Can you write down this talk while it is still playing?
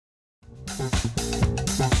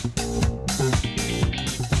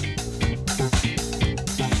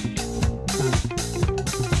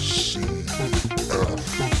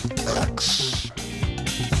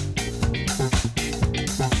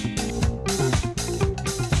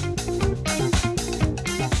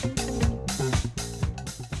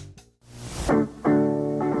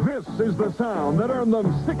Is the sound that earned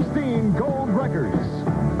them 16 gold records.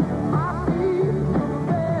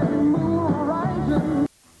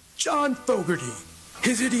 John Fogerty,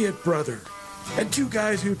 his idiot brother, and two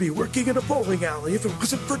guys who'd be working in a bowling alley if it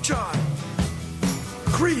wasn't for John.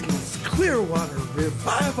 Creedence Clearwater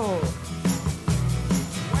Revival.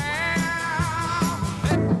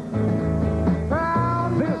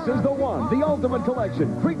 This is the one, the ultimate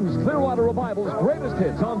collection. Creedence Clearwater Revival's greatest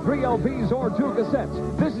hits on 3 LPs or 2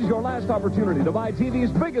 cassettes. This is your last opportunity to buy TV's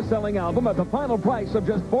biggest selling album at the final price of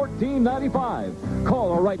just $14.95.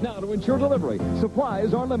 Call her right now to ensure delivery.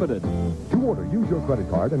 Supplies are limited. To order, use your credit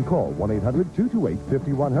card and call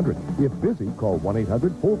 1-800-228-5100. If busy, call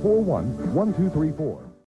 1-800-441-1234.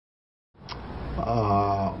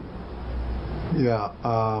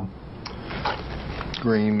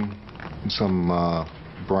 Green, some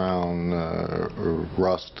brown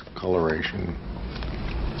rust coloration.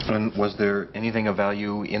 And was there anything of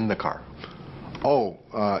value in the car? Oh,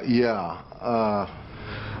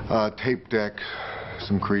 tape deck,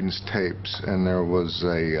 some Creedence tapes, and there was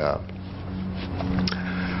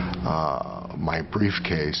my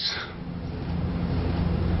briefcase.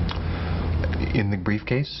 In the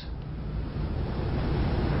briefcase?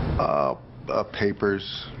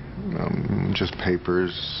 Papers, just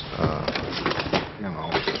papers,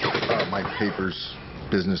 my papers,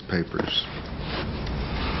 business papers.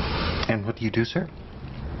 And what do you do, sir?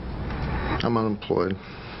 I'm unemployed.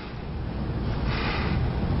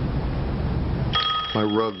 My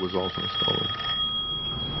rug was also stolen.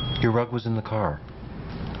 Your rug was in the car?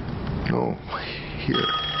 No, here.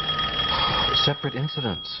 Separate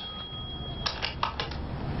incidents.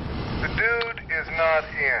 The dude is not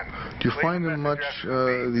in. Do you find them much,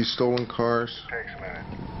 these stolen cars? Takes a minute.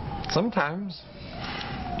 Sometimes.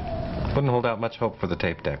 Wouldn't hold out much hope for the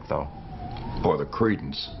tape deck, though. Or the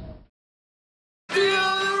Creedence.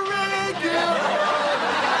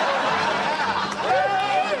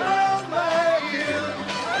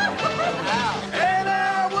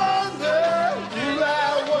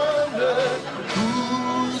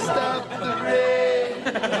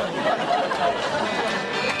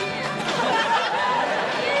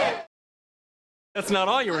 That's not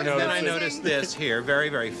all you were noticing. Then I noticed this here, very,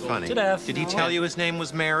 very funny. Did he tell you his name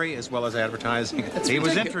was Mary as well as advertising it? He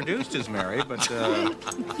was introduced as Mary, but...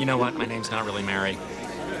 You know what? My name's not really Mary.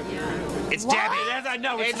 It's Debbie.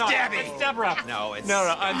 No, it's not. Debbie. It's Deborah. No, it's...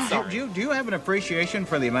 No, I'm sorry. Do you have an appreciation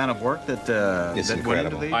for the amount of work that It's that incredible. went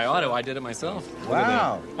into these? I ought to. I did it myself.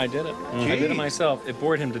 Wow. I did it. I did it myself. It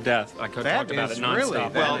bored him to death. I could That talk about is it nonstop. really- Well,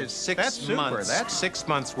 That is- that's super. months. That's- 6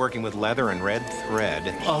 months working with leather and red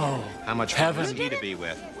thread. Oh, How much fun heaven. was he to be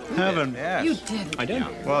with? Heaven. Yes. You did. I did.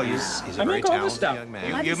 Well, He's a I very make all this talented stuff. young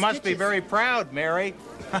man. you must be very proud, Mary.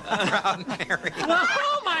 Proud Mary.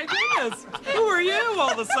 Oh, my goodness. Who are you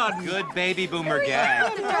all of a sudden? Good baby boomer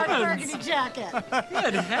gag. Good dark burgundy jacket.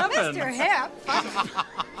 Good heavens. Mr. Hip. Now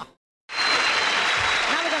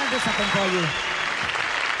we're going to do something for you.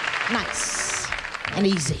 Nice and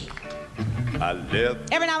easy.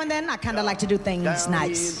 Every now and then, I kind of like to do things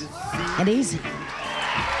nice and easy.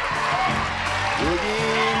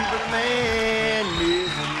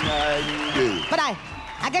 But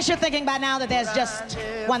I guess you're thinking by now that there's just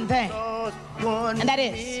one thing, and that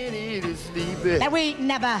is that we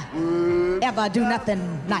never, ever do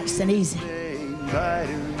nothing nice and easy.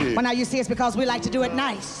 Well, now you see, it's because we like to do it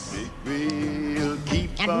nice and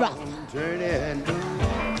rough. We're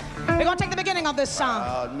going to take the beginning of this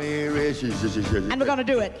song, and we're going to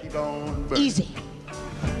do it easy.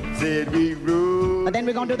 But then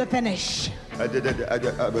we're going to do the finish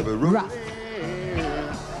rough.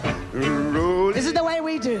 This is the way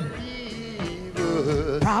we do.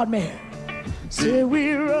 Proud Mary. Say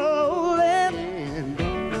we rolling,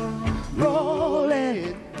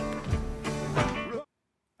 rolling.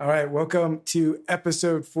 All right, welcome to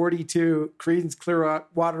episode 42, Creedence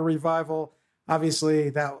Clearwater Revival. Obviously,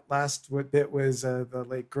 that last bit was the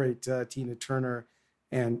late, great Tina Turner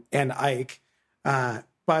and Ike. By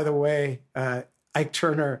the way, Ike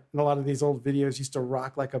Turner in a lot of these old videos used to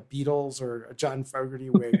rock like a Beatles or a John Fogerty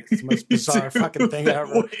wig. It's the most bizarre fucking thing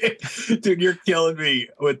ever. Dude, you're killing me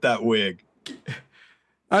with that wig.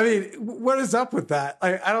 I mean, what is up with that?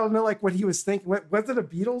 I don't know, like what he was thinking. Was it a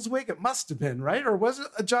Beatles wig? It must have been, right? Or was it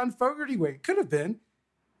a John Fogerty wig? It could have been.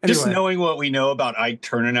 Anyway. Just knowing what we know about Ike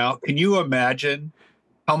Turnernow, can you imagine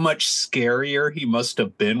how much scarier he must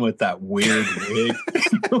have been with that weird wig?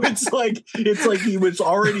 It's like he was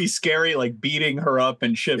already scary, like beating her up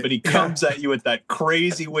and shit, but he comes at you with that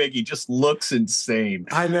crazy wig. He just looks insane.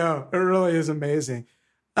 I know. It really is amazing.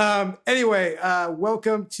 Anyway,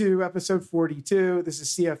 welcome to episode 42. This is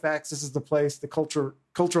CFX. This is the place, the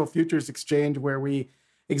Cultural Futures Exchange, where we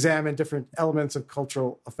examine different elements of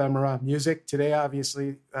cultural ephemera. Music today,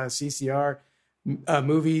 obviously, CCR,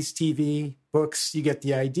 movies, TV, books. You get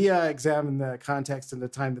the idea. Examine the context and the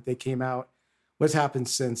time that they came out. What's happened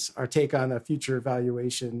since? Our take on a future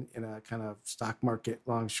evaluation in a kind of stock market,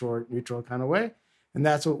 long, short, neutral kind of way. And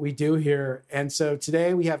that's what we do here. And so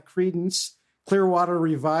today we have Creedence, Clearwater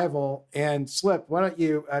Revival, and Slip. Why don't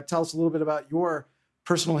you tell us a little bit about your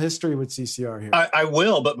personal history with CCR here? I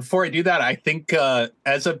will, but before I do that, I think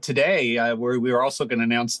as of today, we are also going to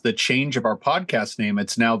announce the change of our podcast name.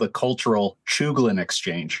 It's now the Cultural Chuglin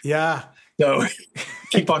Exchange. Yeah. So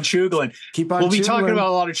keep on chugling. We'll be talking about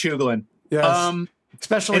a lot of chugling. Yes.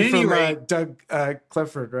 Especially from rate, Doug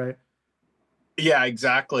Clifford, right? Yeah,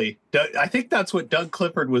 exactly. I think that's what Doug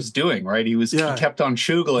Clifford was doing, right? He kept on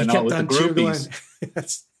chugling all with the groupies.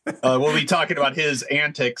 Yes. We'll be talking about his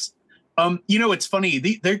antics. It's funny.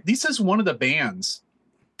 This is one of the bands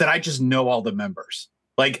that I just know all the members.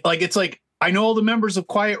 Like it's like I know all the members of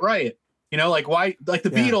Quiet Riot. The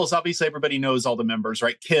Beatles. Obviously, everybody knows all the members,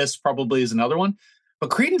 right? Kiss probably is another one, but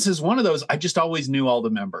Creedence is one of those. I just always knew all the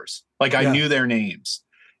members. I knew their names.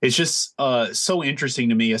 It's just so interesting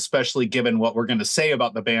to me, especially given what we're going to say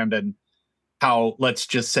about the band and how, let's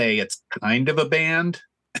just say, it's kind of a band.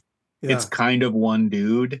 Yeah. It's kind of one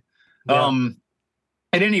dude. Yeah.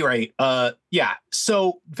 At any rate,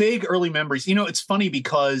 so vague early memories. It's funny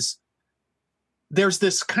because there's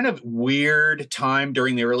this kind of weird time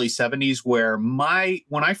during the early 70s where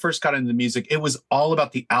when I first got into music, it was all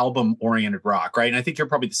about the album-oriented rock, right? And I think you're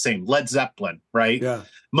probably the same. Led Zeppelin, right? Yeah.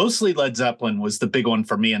 Mostly Led Zeppelin was the big one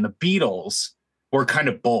for me, and the Beatles were kind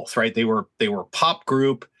of both, right? They were pop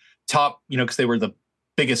group, top, because they were the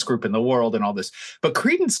biggest group in the world and all this. But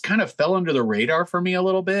Creedence kind of fell under the radar for me a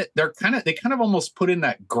little bit. They kind of almost put in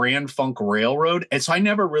that Grand Funk Railroad. And so I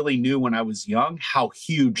never really knew when I was young how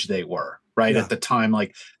huge they were, right? At the time,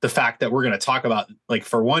 like the fact that we're going to talk about, like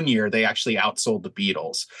for 1 year, they actually outsold the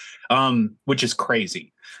Beatles, which is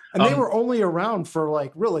crazy. And they were only around for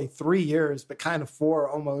like really 3 years, but kind of 4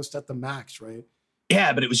 almost at the max, right?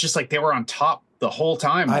 Yeah, but it was just like they were on top the whole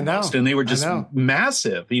time almost, and they were just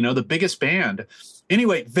massive, the biggest band.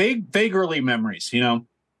 Anyway, vague early memories,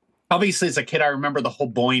 Obviously, as a kid, I remember the whole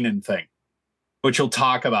Boynan thing, which we'll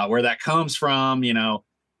talk about, where that comes from,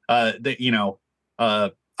 I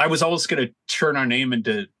was always going to turn our name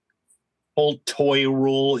into Old Toy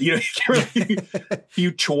Rule, you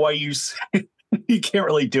choice. You can't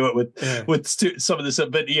really do it with some of this,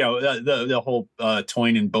 but the whole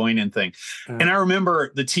Toyn and Boynan thing. And I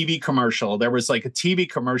remember the TV commercial. There was like a TV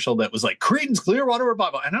commercial that was like Creedence Clearwater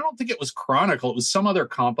Revival, and I don't think it was Chronicle. It was some other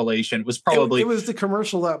compilation. It was probably it was the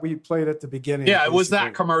commercial that we played at the beginning. Yeah, it was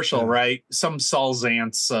that commercial, right? Some Saul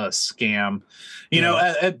Zaentz scam,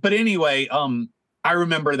 but anyway, I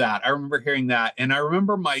remember that. I remember hearing that, and I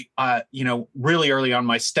remember my, really early on,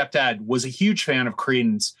 my stepdad was a huge fan of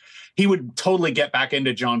Creedence. He would totally get back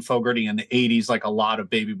into John Fogerty in the 80s, like a lot of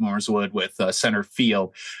baby boomers would with Center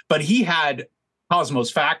Field. But he had Cosmo's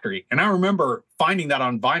Factory. And I remember finding that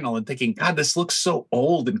on vinyl and thinking, God, this looks so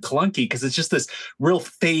old and clunky because it's just this real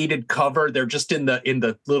faded cover. They're just in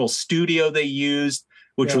the little studio they used,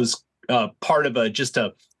 which was part of I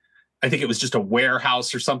think it was just a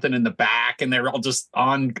warehouse or something in the back. And they're all just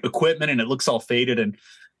on equipment and it looks all faded. And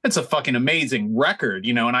it's a fucking amazing record,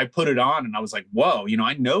 and I put it on and I was like, whoa,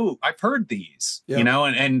 I know I've heard these, and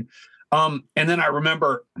then I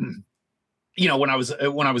remember, when I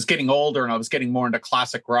was getting older and I was getting more into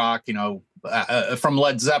classic rock, from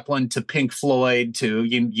Led Zeppelin to Pink Floyd to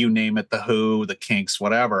you name it, the Who, the Kinks,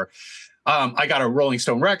 whatever. I got a Rolling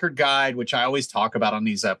Stone record guide, which I always talk about on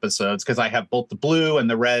these episodes because I have both the blue and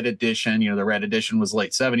the red edition. The red edition was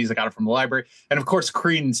late 70s. I got it from the library. And of course,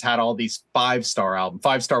 Creedence had all these 5-star albums.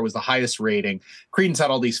 5-star was the highest rating. Creedence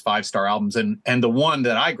had all these 5-star albums. And the one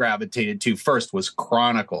that I gravitated to first was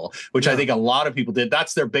Chronicle, which I think a lot of people did.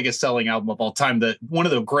 That's their biggest selling album of all time. One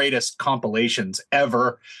of the greatest compilations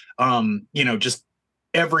ever. Just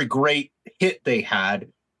every great hit they had.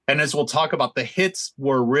 And as we'll talk about, the hits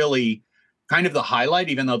were really kind of the highlight,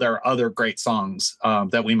 even though there are other great songs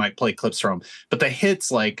that we might play clips from. But the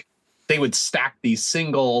hits, like they would stack these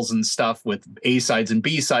singles and stuff with A-sides and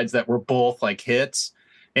B-sides that were both like hits.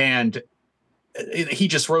 And he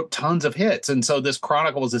just wrote tons of hits. And so this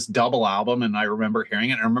Chronicle was this double album, and I remember hearing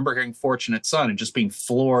it. And I remember hearing Fortunate Son and just being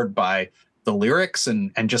floored by the lyrics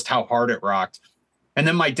and just how hard it rocked. And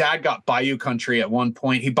then my dad got Bayou Country at one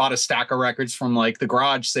point. He bought a stack of records from like the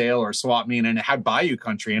garage sale or swap meet, and it had Bayou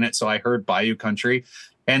Country in it. So I heard Bayou Country.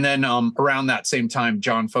 And then around that same time,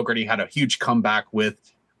 John Fogerty had a huge comeback with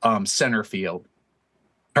Centerfield.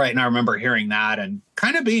 All right. And I remember hearing that and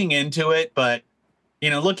kind of being into it. But,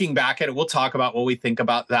 looking back at it, we'll talk about what we think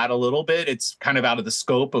about that a little bit. It's kind of out of the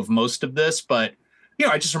scope of most of this. But,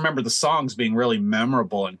 I just remember the songs being really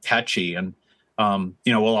memorable and catchy. And,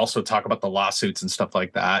 we'll also talk about the lawsuits and stuff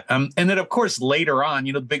like that. And then, of course, later on,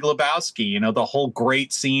 the Big Lebowski, the whole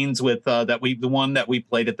great scenes with the one that we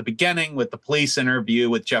played at the beginning with the police interview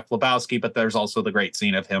with Jeff Lebowski. But there's also the great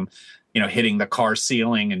scene of him, hitting the car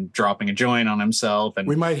ceiling and dropping a joint on himself. And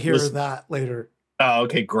we might hear that later. Oh,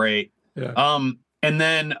 okay, great. Yeah. And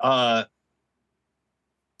then The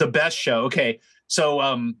Best Show. Okay.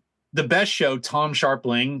 So The Best Show, Tom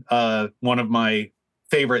Sharpling, one of my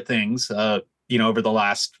favorite things, over the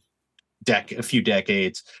last a few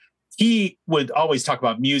decades, he would always talk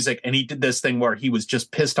about music, and he did this thing where he was just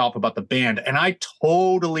pissed off about the band. And I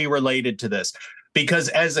totally related to this because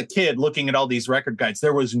as a kid looking at all these record guides,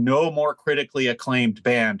 there was no more critically acclaimed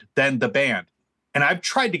band than the band. And I've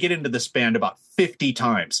tried to get into this band about 50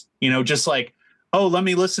 times, just like, oh, let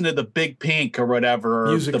me listen to the Big Pink or whatever,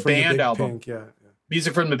 or the band album. Pink, yeah.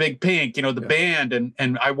 Music from the Big Pink, the band.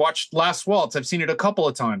 And I watched Last Waltz. I've seen it a couple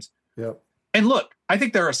of times. Yep. And look, I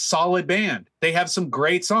think they're a solid band. They have some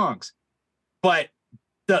great songs, but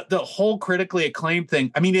the whole critically acclaimed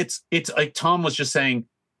thing, I mean, it's like Tom was just saying,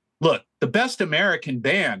 look, the best American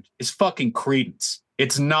band is fucking Creedence.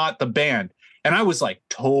 It's not the band. And I was like,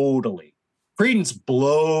 totally. Creedence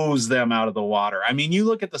blows them out of the water. I mean, you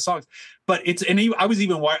look at the songs, but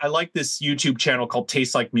I like this YouTube channel called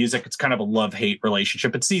Taste Like Music. It's kind of a love-hate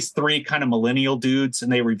relationship. It's these three kind of millennial dudes,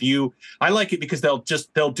 and they review. I like it because they'll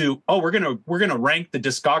do, we're gonna rank the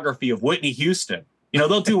discography of Whitney Houston.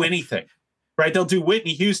 They'll do anything, right? They'll do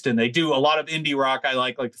Whitney Houston. They do a lot of indie rock. I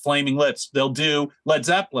like the Flaming Lips. They'll do Led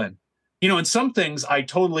Zeppelin. And some things I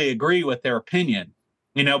totally agree with their opinion,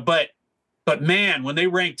 But man, when they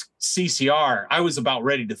ranked CCR, I was about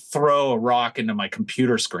ready to throw a rock into my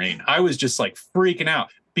computer screen. I was just like freaking out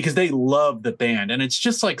because they love the band. And it's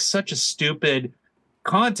just like such a stupid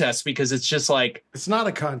contest because it's just like... It's not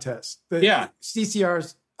a contest. Yeah. CCR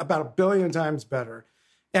is about 1 billion times better.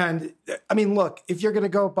 And I mean, look, if you're going to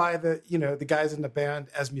go by the guys in the band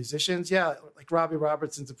as musicians, yeah, like Robbie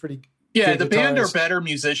Robertson's a pretty... Yeah, the band are better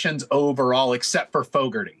musicians overall, except for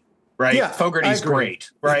Fogerty. Right. Yeah, Fogerty's great.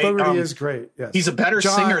 Right. Fogerty is great. Yes. He's a better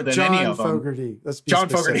singer than any of them. Fogerty. Let's be John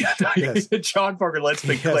specific. Fogerty. Yes. John Fogerty. Let's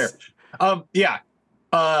be clear. Yeah.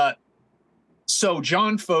 So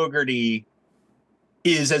John Fogerty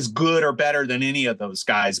is as good or better than any of those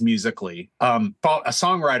guys musically. A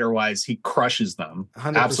songwriter wise, he crushes them.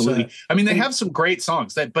 100%. Absolutely. I mean, they have some great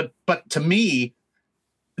songs but to me,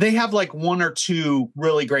 they have like one or two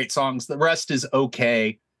really great songs. The rest is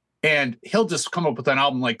okay. And he'll just come up with an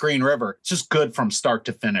album like Green River. It's just good from start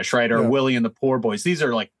to finish, right? Or Willie and the Poor Boys. These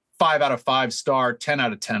are like 5 out of 5 star, 10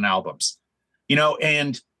 out of 10 albums,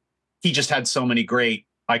 and he just had so many great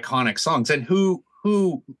iconic songs. And who,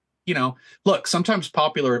 look, sometimes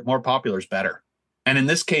more popular is better. And in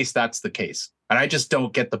this case, that's the case. And I just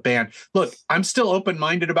don't get the band. Look, I'm still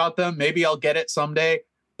open-minded about them. Maybe I'll get it someday,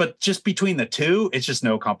 but just between the two, it's just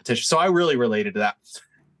no competition. So I really related to that.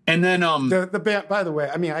 And then the band, by the way,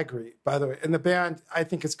 I mean, I agree, by the way. And the band, I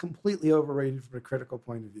think, is completely overrated from a critical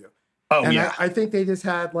point of view. Oh, and yeah. I think they just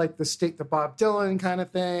had like the Bob Dylan kind of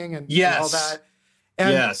thing and all that. And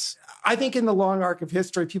yes. I think in the long arc of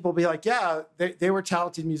history, people will be like, yeah, they were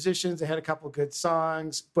talented musicians. They had a couple of good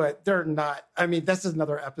songs, but they're not. I mean, that's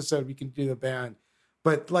another episode we can do the band.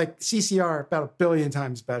 But like CCR, about 1 billion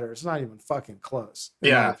times better. It's not even fucking close,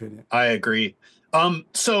 in my opinion. I agree.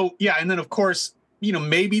 So, yeah. And then, of course,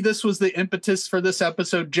 maybe this was the impetus for this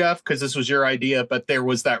episode, Jeff, because this was your idea, but there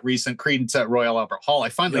was that recent Creedence at Royal Albert Hall. I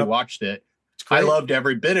finally watched it. I loved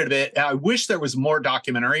every bit of it. I wish there was more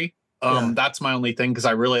documentary. That's my only thing, because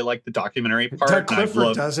I really like the documentary part. Doug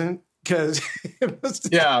Clifford doesn't, because...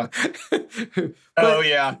 Yeah. But,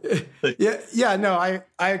 yeah. No,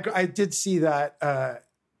 I did see that.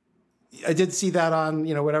 I did see that on,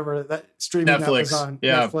 whatever that streaming that was on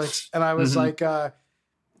Netflix. And I was like...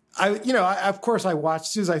 of course I watched,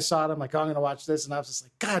 as soon as I saw it, I'm like, oh, I'm going to watch this. And I was just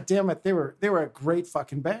like, God damn it. They were a great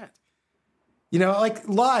fucking band. Like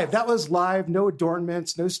live, that was live, no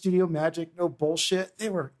adornments, no studio magic, no bullshit.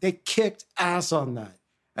 They kicked ass on that.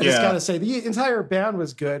 I just got to say the entire band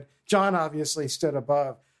was good. John obviously stood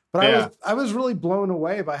above. But I was really blown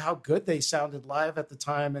away by how good they sounded live at the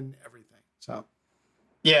time and everything. So.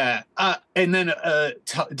 Yeah. And then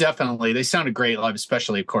definitely they sounded great live,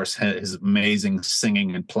 especially, of course, his amazing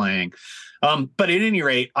singing and playing. But at any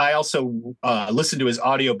rate, I also listened to his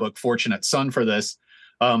audiobook, Fortunate Son, for this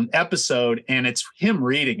episode, and it's him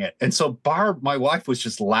reading it. And so Barb, my wife, was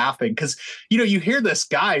just laughing because, you hear this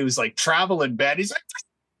guy who's like traveling bad. He's like,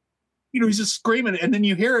 he's just screaming. And then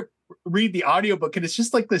you hear it read the audiobook, and it's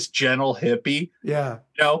just like this gentle hippie. Yeah.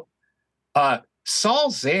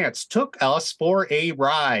 Saul Zaentz took us for a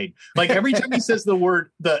ride. Like every time he says the word,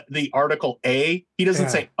 the article a, he doesn't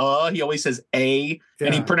say he always says a,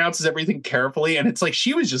 and he pronounces everything carefully. And it's like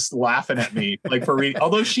she was just laughing at me, like for reading,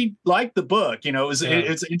 although she liked the book, it was an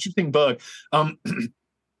interesting book. And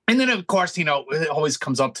then of course, it always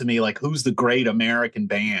comes up to me like, who's the great American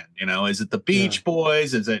band? Is it the Beach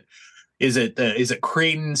Boys? Is it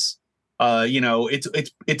Creedence?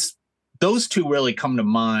 It's those two really come to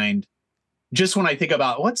mind. Just when I think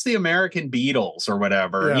about what's the American Beatles or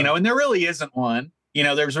whatever, and there really isn't one,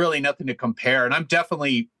 there's really nothing to compare. And I'm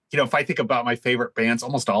definitely, if I think about my favorite bands,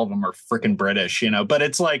 almost all of them are freaking British, but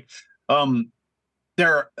it's like,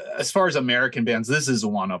 they're, as far as American bands, this is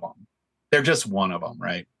one of them. They're just one of them.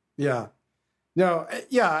 Right. Yeah. No.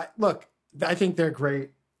 Yeah. Look, I think they're great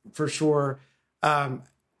for sure.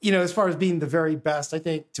 As far as being the very best, I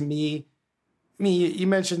think to me, you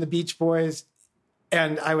mentioned the Beach Boys.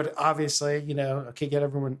 And I would obviously, get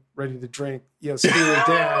everyone ready to drink, Steely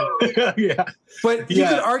Dan. Yeah. But you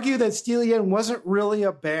could argue that Steely Dan wasn't really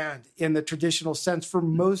a band in the traditional sense for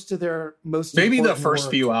most of their maybe the first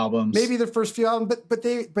few albums. Maybe the first few albums, but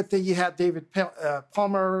they you had David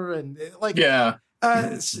Palmer and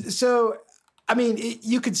so I mean,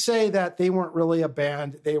 you could say that they weren't really a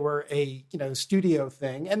band; they were a studio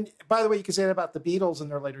thing. And by the way, you could say that about the Beatles in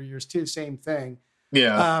their later years too. Same thing.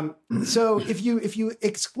 Yeah. So if you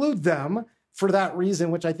exclude them for that reason,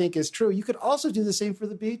 which I think is true, you could also do the same for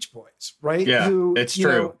the Beach Boys, right? Yeah, it's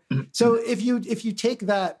true. So if you take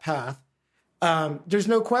that path, there's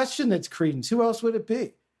no question that's Creedence. Who else would it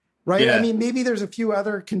be, right? Yeah. I mean, maybe there's a few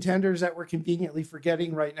other contenders that we're conveniently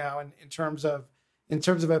forgetting right now in terms of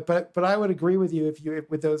it, but I would agree with you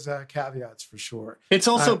with those caveats for sure. It's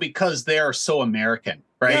also because they are so American,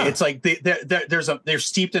 right? Yeah. It's like they're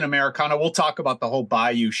steeped in Americana. We'll talk about the whole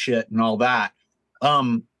Bayou shit and all that.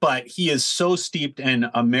 But he is so steeped in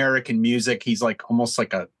American music. He's like almost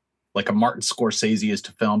like a Martin Scorsese is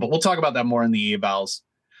to film. But we'll talk about that more in the evals.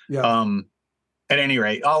 Yeah. At any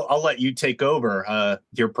rate, I'll let you take over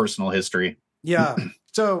your personal history. Yeah.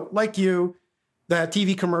 So like you. The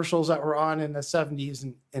TV commercials that were on in the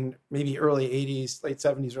 70s and maybe early 80s, late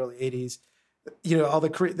 70s, early 80s,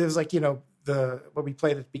 there's like, what we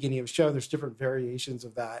played at the beginning of the show, there's different variations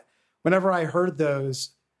of that. Whenever I heard those,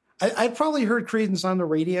 I probably heard Creedence on the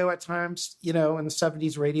radio at times, in the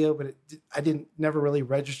 70s radio, but I didn't never really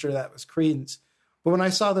register that was Creedence. But when I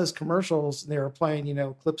saw those commercials and they were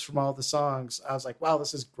playing, clips from all the songs, I was like, wow,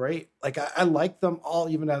 this is great. Like I liked them all,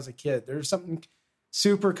 even as a kid. There's something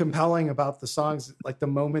super compelling about the songs, like the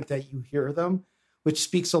moment that you hear them, which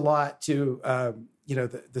speaks a lot to,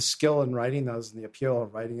 the skill in writing those and the appeal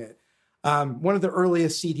of writing it. One of the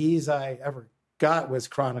earliest CDs I ever got was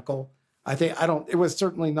Chronicle. It was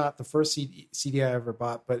certainly not the first CD I ever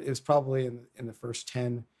bought, but it was probably in the first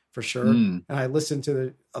 10 for sure. And I listened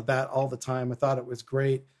to that all the time. I thought it was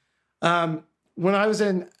great. When I was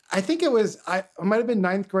in, I think it might have been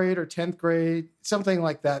 9th grade or 10th grade, something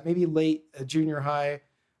like that, maybe late junior high,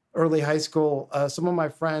 early high school. Some of my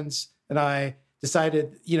friends and I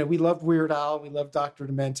decided, we loved Weird Al, we loved Dr.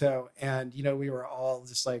 Demento, and, we were all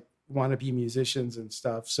just like wannabe musicians and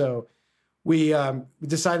stuff. So we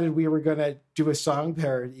decided we were going to do a song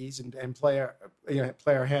parodies and play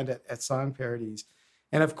our hand at song parodies.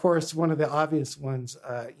 And of course, one of the obvious ones,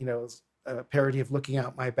 was a parody of Looking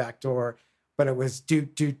Out My Back Door. But it was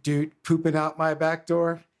doot, doot, doot, pooping out my back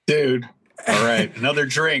door. Dude. All right. Another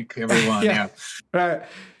drink, everyone. Yeah. Right.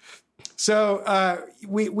 So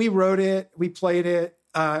we wrote it. We played it.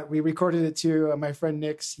 We recorded it too. My friend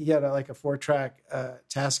Nick's, he had a 4-track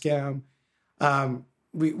Tascam.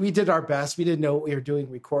 We did our best. We didn't know what we were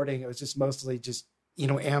doing recording. It was just mostly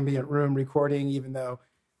ambient room recording, even though,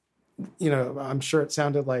 I'm sure it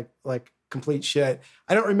sounded like complete shit.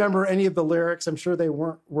 I don't remember any of the lyrics. I'm sure they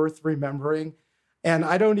weren't worth remembering. And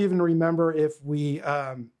I don't even remember if we,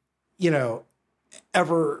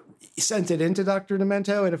 ever sent it into Dr.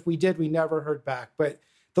 Demento. And if we did, we never heard back. But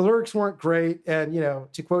the lyrics weren't great. And,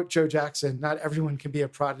 to quote Joe Jackson, not everyone can be a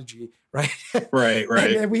prodigy, right? Right.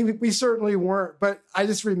 And we certainly weren't. But I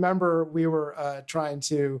just remember we were trying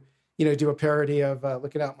to do a parody of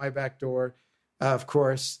Looking Out My Back Door, of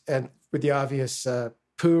course, and with the obvious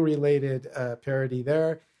Pooh-related parody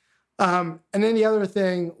there. And then the other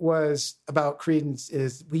thing was about Creedence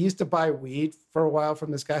is we used to buy weed for a while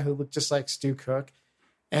from this guy who looked just like Stu Cook.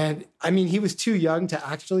 And I mean, he was too young to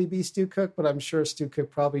actually be Stu Cook, but I'm sure Stu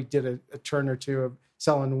Cook probably did a turn or two of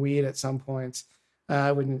selling weed at some points.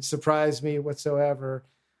 Wouldn't surprise me whatsoever.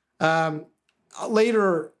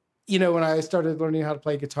 Later, when I started learning how to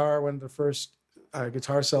play guitar, one of the first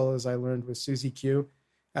guitar solos I learned was Susie Q.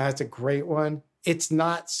 It's a great one. It's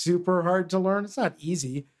not super hard to learn. It's not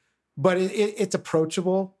easy, but it's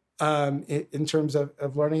approachable in terms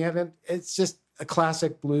of learning it. And it's just a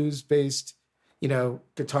classic blues-based,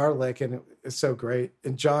 guitar lick, and it's so great.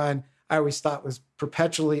 And John, I always thought, was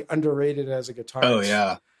perpetually underrated as a guitarist. Oh,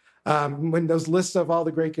 yeah. When those lists of all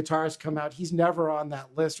the great guitarists come out, he's never on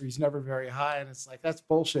that list, or he's never very high. And it's like, that's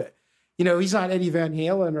bullshit. He's not Eddie Van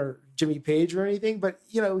Halen or Jimmy Page or anything, but,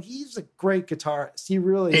 he's a great guitarist. He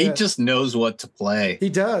really is. Just knows what to play. He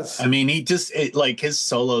does. I mean, like his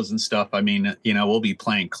solos and stuff. I mean, we'll be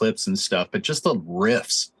playing clips and stuff, but just the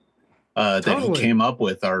riffs that he came up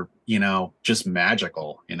with are, just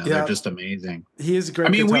magical. They're just amazing. He is a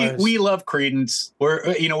great guitarist. we love Creedence.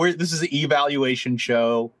 This is an evaluation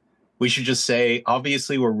show. We should just say,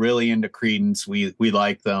 obviously, we're really into Creedence. We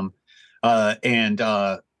like them. And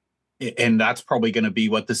that's probably going to be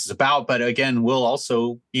what this is about. But again, we'll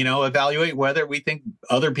also, evaluate whether we think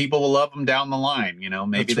other people will love them down the line.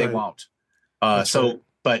 Maybe they won't.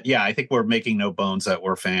 But yeah, I think we're making no bones that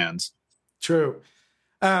we're fans. True.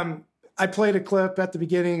 I played a clip at the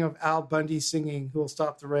beginning of Al Bundy singing "Who'll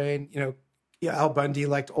Stop the Rain." Al Bundy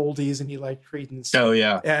liked oldies and he liked Creedence. Oh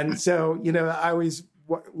yeah. And so,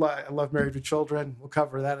 I love Married with Children. We'll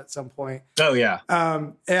cover that at some point. Oh yeah.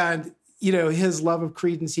 And his love of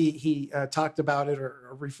Creedence, he talked about it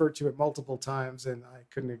or referred to it multiple times, and I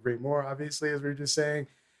couldn't agree more, obviously, as we were just saying.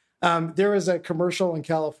 There was a commercial in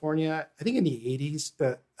California, I think in the 80s,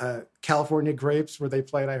 the California Grapes, where they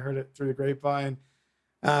played I Heard It Through the Grapevine.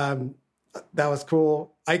 That was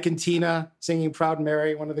cool. Ike and Tina singing Proud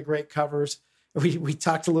Mary, one of the great covers. We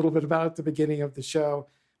talked a little bit about it at the beginning of the show.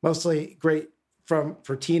 Mostly great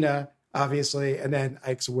for Tina, obviously, and then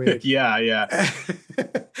Ike's wig. Yeah.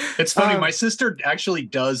 It's funny. My sister actually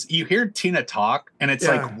does. You hear Tina talk, and it's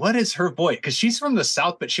like, what is her voice? Because she's from the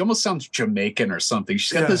South, but she almost sounds Jamaican or something.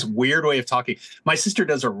 She's got this weird way of talking. My sister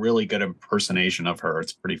does a really good impersonation of her.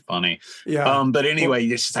 It's pretty funny. Yeah. But anyway,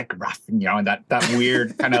 she's like rough, and that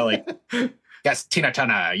weird kind of like, yes, Tina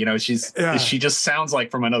Turner. She just sounds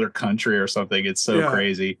like from another country or something. It's so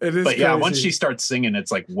crazy. It is. But crazy. once she starts singing,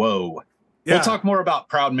 it's like, whoa. Yeah. We'll talk more about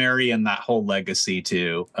Proud Mary and that whole legacy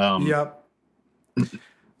too. Yep.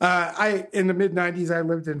 In the mid 90s, I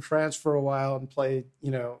lived in France for a while and played,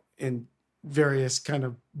 in various kind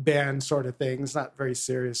of band sort of things, not very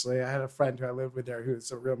seriously. I had a friend who I lived with there who was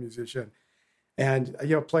a real musician, and,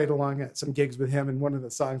 played along at some gigs with him. And one of the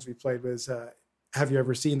songs we played was, Have You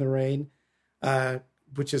Ever Seen the Rain?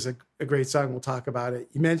 Which is a great song. We'll talk about it.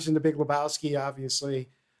 You mentioned The Big Lebowski, obviously.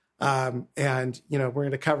 And, we're going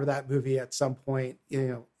to cover that movie at some point.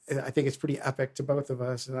 I think it's pretty epic to both of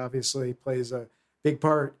us, and obviously plays a big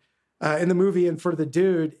part in the movie and for the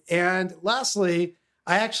dude. And lastly,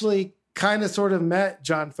 I actually kind of sort of met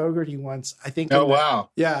John Fogerty once, I think.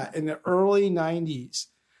 Wow. In the early 90s.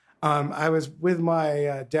 I was with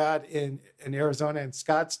my dad in Arizona in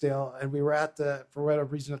Scottsdale, and we were for whatever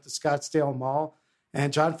reason, at the Scottsdale Mall.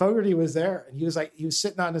 And John Fogerty was there, and he was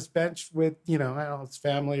sitting on his bench with, I don't know, his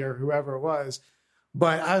family or whoever it was.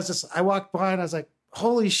 But I walked by and I was like,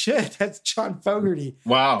 holy shit, that's John Fogerty.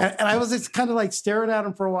 Wow. And I was just kind of like staring at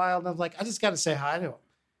him for a while, and I was like, I just got to say hi to him.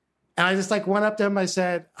 And I just like went up to him. I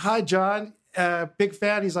said, hi, John, big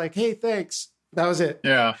fan. He's like, hey, thanks. That was it.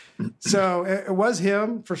 Yeah. So it was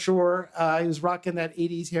him for sure. He was rocking that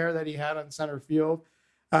 80s hair that he had on center field.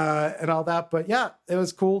 And all that, but yeah, it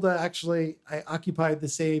was cool to I occupied the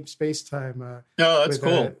same space time. That's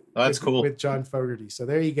cool. That's cool with John Fogerty. So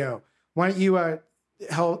there you go. Why don't you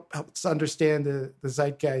help us understand the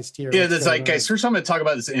zeitgeist here? Yeah, the zeitgeist. First, I'm going to talk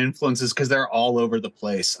about his influences because they're all over the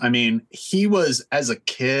place. I mean, as a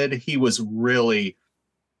kid, he was really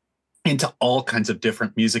into all kinds of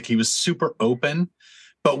different music. He was super open.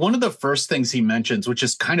 But one of the first things he mentions, which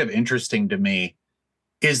is kind of interesting to me,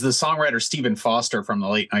 is the songwriter Stephen Foster from the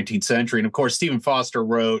late 19th century. And of course, Stephen Foster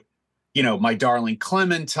wrote, My Darling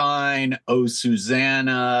Clementine, Oh,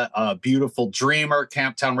 Susanna, Beautiful Dreamer,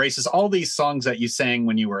 Camptown Races, all these songs that you sang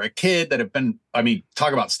when you were a kid that have been,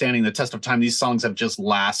 talk about standing the test of time. These songs have just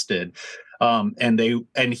lasted. And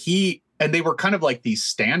they were kind of like these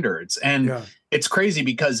standards. And it's crazy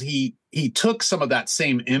because he took some of that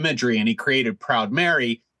same imagery and he created Proud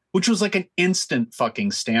Mary, which was like an instant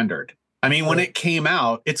fucking standard. I mean, when it came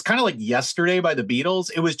out, it's kind of like Yesterday by the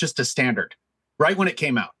Beatles. It was just a standard right when it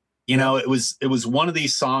came out. You know, it was one of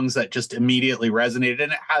these songs that just immediately resonated,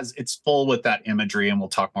 and it's full with that imagery, and we'll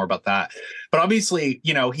talk more about that. But obviously,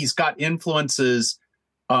 you know, he's got influences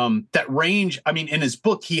that range. I mean, in his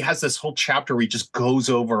book, he has this whole chapter where he just goes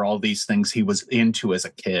over all these things he was into as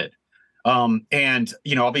a kid. And,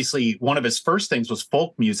 you know, obviously one of his first things was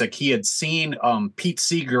folk music. He had seen Pete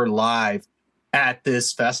Seeger live at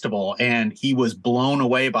this festival, and he was blown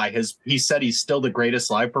away by he said he's still the greatest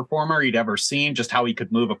live performer he'd ever seen, just how he could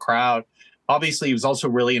move a crowd. Obviously, he was also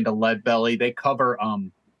really into Leadbelly. They cover,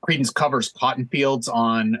 Creedence covers Cotton Fields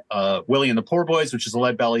on Willie and the Poor Boys, which is a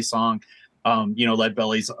Leadbelly song. You know,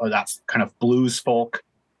 Leadbelly's that kind of blues folk.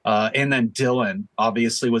 And then Dylan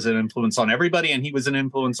obviously was an influence on everybody, and he was an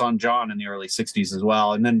influence on John in the early 60s as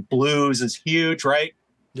well. And then blues is huge, right?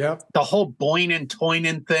 Yeah. The whole Boynin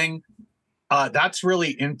Toynin thing, that's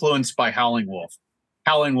really influenced by Howlin' Wolf.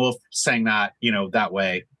 Howlin' Wolf sang that, you know, that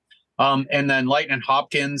way. And then Lightnin'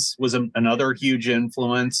 Hopkins was another huge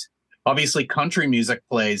influence. Obviously, country music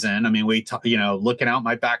plays in. I mean, you know, Looking Out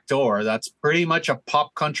My Back Door, that's pretty much a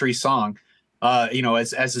pop country song, you know,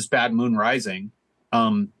 as is Bad Moon Rising.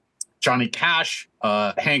 Johnny Cash,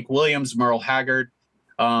 Hank Williams, Merle Haggard,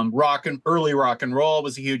 early rock and roll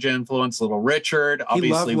was a huge influence. Little Richard, obviously.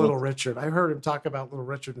 He loved Little Richard. I heard him talk about Little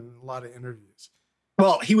Richard in a lot of interviews.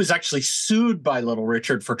 Well, he was actually sued by Little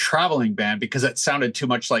Richard for Traveling Band because it sounded too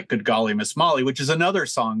much like Good Golly Miss Molly, which is another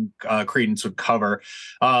song Creedence would cover.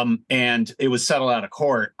 And it was settled out of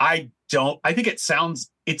court. I think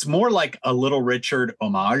it's more like a Little Richard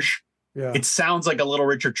homage. Yeah. It sounds like a Little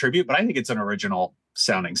Richard tribute, but I think it's an original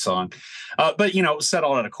sounding song. But, you know,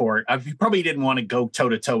 settled out of court. He probably didn't want to go toe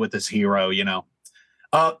to toe with his hero, you know.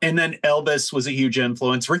 And then Elvis was a huge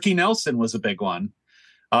influence. Ricky Nelson was a big one.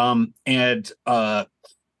 And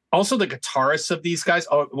also the guitarists of these guys.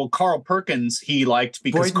 Oh, well, Carl Perkins, he liked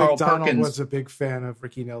because Boyd Carl McDonald Perkins was a big fan of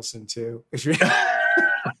Ricky Nelson too.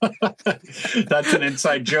 That's an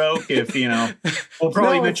inside joke. If you know, we'll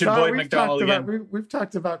probably mention Boyd McDonald again. We've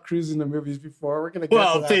talked about cruising the movies before. We're going to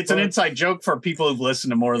get to that it's an inside joke for people who've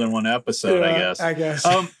listened to more than one episode. Yeah, I guess.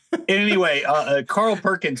 Anyway, Carl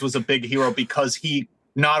Perkins was a big hero because he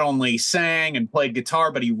not only sang and played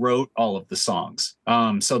guitar, but he wrote all of the songs.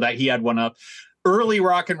 So that he had one up. Early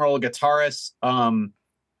rock and roll guitarists.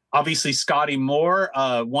 Obviously, Scotty Moore.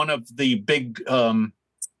 One of the big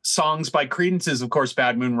songs by Creedence is, of course,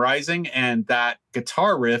 Bad Moon Rising, and that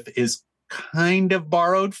guitar riff is kind of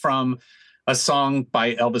borrowed from a song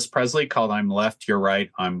by Elvis Presley called "I'm Left, You're Right,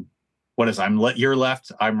 You're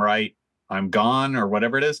Left, I'm Right, I'm Gone," or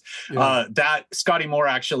whatever it is. Yeah. That Scotty Moore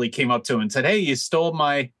actually came up to him and said, "Hey, you stole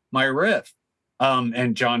my riff,"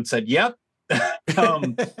 and John said, "Yep."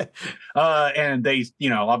 And they, you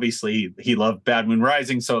know, obviously he loved Bad Moon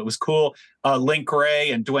Rising, so it was cool. Link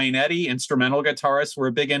Wray and Duane Eddy, instrumental guitarists, were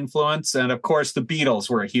a big influence. And of course, the Beatles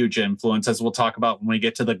were a huge influence, as we'll talk about when we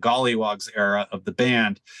get to the Gollywogs era of the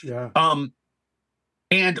band. Yeah.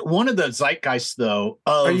 And one of the zeitgeists, though,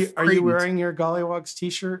 are you wearing your Gollywogs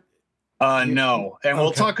t-shirt? No. And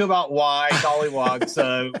we'll talk about why Gollywogs,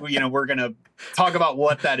 you know, we're going to talk about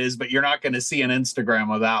what that is, but you're not going to see an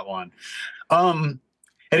Instagram of that one.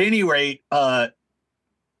 At any rate,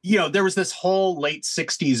 you know, there was this whole late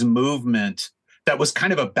 60s movement that was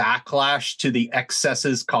kind of a backlash to the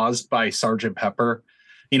excesses caused by Sgt. Pepper,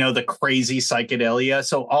 you know, the crazy psychedelia.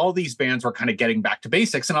 So all these bands were kind of getting back to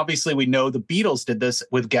basics. And obviously we know the Beatles did this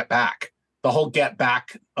with Get Back, the whole Get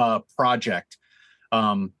Back project.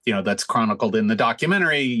 You know, that's chronicled in the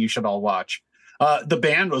documentary you should all watch. The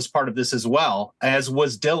band was part of this as well, as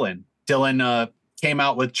was Dylan. Dylan came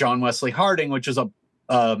out with John Wesley Harding, which is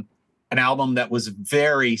an album that was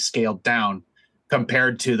very scaled down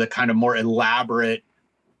compared to the kind of more elaborate,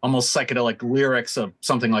 almost psychedelic lyrics of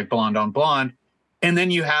something like Blonde on Blonde. And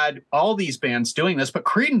then you had all these bands doing this, but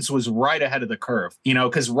Creedence was right ahead of the curve, you know,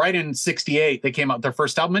 because right in 68, they came out with their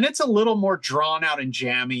first album, and it's a little more drawn out and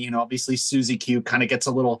jammy. You know, obviously Susie Q kind of gets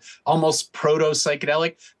a little almost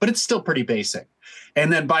proto-psychedelic, but it's still pretty basic.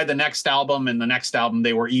 And then by the next album and the next album,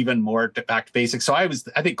 they were even more back to basics. So I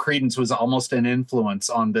think Creedence was almost an influence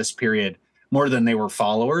on this period more than they were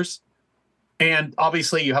followers. And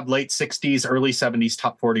obviously you have late 60s, early 70s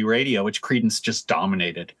top 40 radio, which Creedence just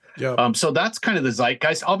dominated. Yeah. So that's kind of the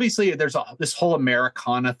zeitgeist. Obviously, there's this whole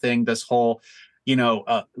Americana thing, this whole,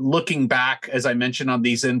 looking back, as I mentioned, on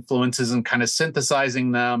these influences and kind of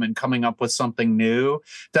synthesizing them and coming up with something new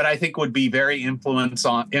that I think would be very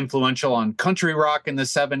influential on country rock in the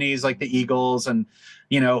 70s, like the Eagles and,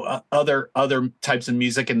 other types of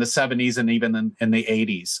music in the 70s and even in the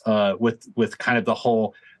 80s, with kind of the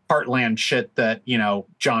whole heartland shit that,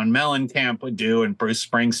 John Mellencamp would do and Bruce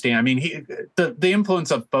Springsteen. I mean, the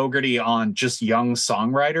influence of Fogerty on just young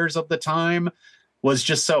songwriters of the time was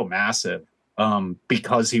just so massive,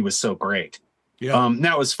 because he was so great. Yeah.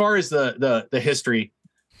 Now, as far as the history,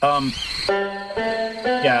 we're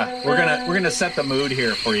gonna set the mood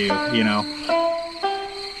here for you.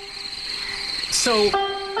 So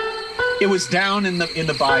it was down in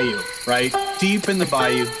the bayou, right? Deep in the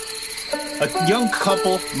bayou. A young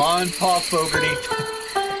couple, Ma and Pa Fogerty,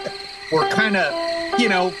 were kind of,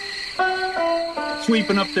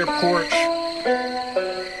 sweeping up their porch,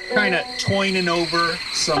 kind of toiling over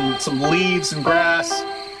some leaves and grass.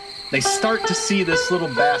 They start to see this little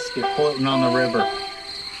basket floating on the river.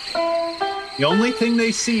 The only thing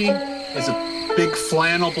they see is a big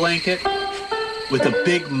flannel blanket with a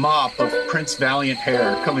big mop of Prince Valiant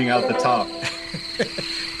hair coming out the top.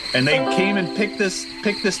 And they came and picked this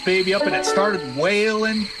baby up, and it started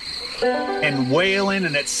wailing and wailing,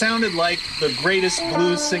 and it sounded like the greatest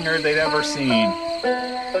blues singer they'd ever seen.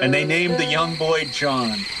 And they named the young boy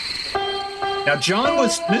John. Now, John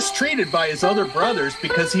was mistreated by his other brothers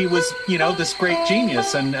because he was, this great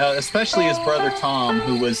genius, and especially his brother Tom,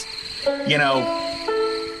 who was,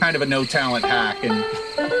 kind of a no-talent hack. And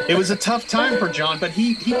it was a tough time for John, but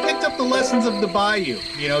he picked up the lessons of the bayou,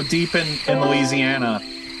 deep in Louisiana.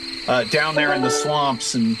 Down there in the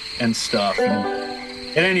swamps and stuff.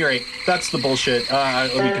 And at any rate, that's the bullshit. We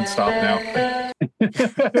can stop now.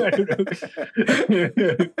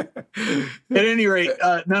 At any rate,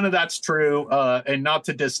 none of that's true. And not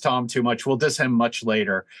to diss Tom too much. We'll diss him much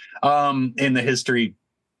later in the history.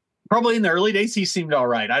 Probably in the early days, he seemed all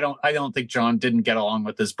right. I don't think John didn't get along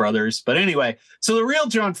with his brothers. But anyway, so the real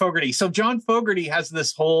John Fogerty. So John Fogerty has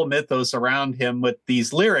this whole mythos around him with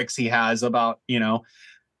these lyrics he has about,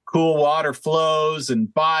 cool water flows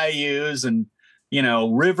and bayous and,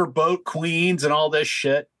 riverboat queens and all this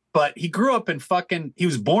shit. But he grew up he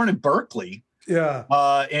was born in Berkeley. Yeah.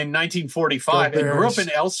 In 1945 and grew up in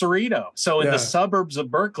El Cerrito. So in the suburbs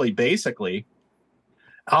of Berkeley, basically.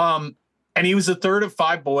 And he was the third of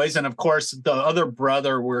 5 boys. And of course, the other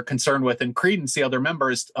brother we're concerned with in Creedence, the other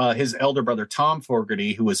member is his elder brother, Tom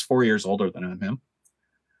Fogerty, who was 4 years older than him.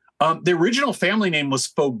 The original family name was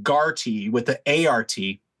Fogarty with the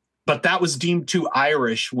A-R-T. But that was deemed too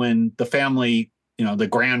Irish when the family, the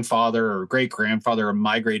grandfather or great-grandfather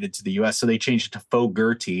migrated to the U.S., so they changed it to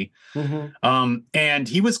Fogarty. Mm-hmm. And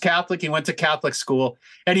he was Catholic. He went to Catholic school.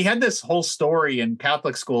 And he had this whole story in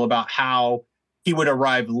Catholic school about how he would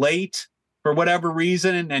arrive late for whatever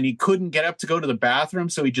reason, and he couldn't get up to go to the bathroom,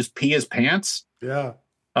 so he'd just pee his pants. Yeah.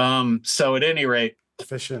 So at any rate.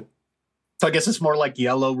 Efficient. So I guess it's more like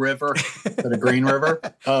Yellow River than a Green River.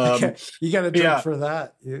 You got to drink for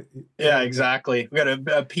that. Yeah, exactly. We got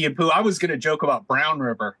to pee and poo. I was going to joke about Brown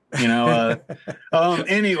River,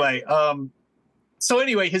 Anyway, so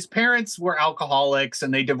anyway, his parents were alcoholics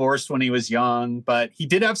and they divorced when he was young. But he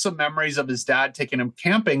did have some memories of his dad taking him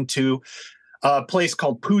camping to a place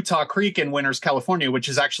called Putah Creek in Winters, California, which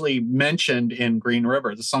is actually mentioned in Green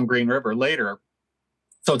River, the song Green River later.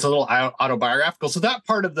 So it's a little autobiographical. So that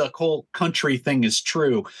part of the whole country thing is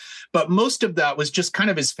true. But most of that was just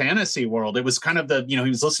kind of his fantasy world. It was kind of he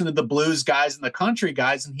was listening to the blues guys and the country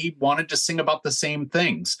guys, and he wanted to sing about the same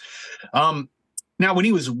things. Now, when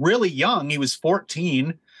he was really young, he was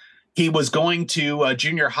 14, he was going to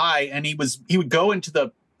junior high, and he would go into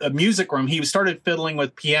the music room. He started fiddling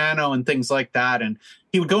with piano and things like that. And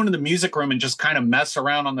he would go into the music room and just kind of mess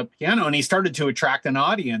around on the piano. And he started to attract an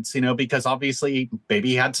audience, because obviously maybe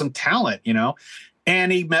he had some talent,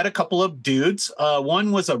 and he met a couple of dudes.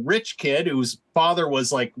 One was a rich kid whose father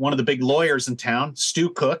was like one of the big lawyers in town, Stu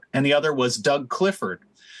Cook, and the other was Doug Clifford.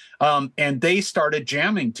 And they started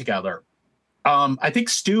jamming together. I think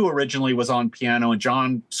Stu originally was on piano and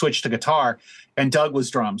John switched to guitar and Doug was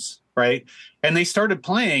drums. Right. And they started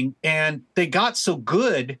playing and they got so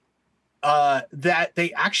good that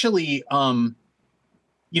they actually,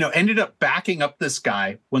 ended up backing up this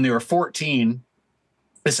guy when they were 14,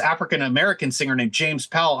 this African-American singer named James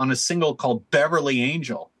Powell on a single called Beverly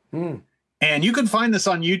Angel. Mm. And you can find this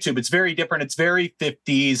on YouTube. It's very different. It's very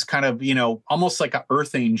 50s kind of, almost like an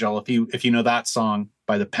Earth Angel. If you know that song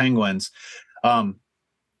by the Penguins,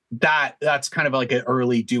 that's kind of like an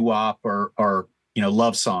early doo-wop or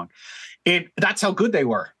love song. That's how good they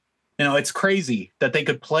were. it's crazy that they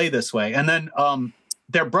could play this way. And then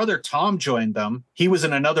their brother Tom joined them. He was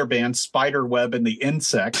in another band, Spiderweb and the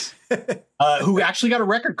Insects, who actually got a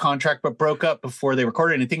record contract but broke up before they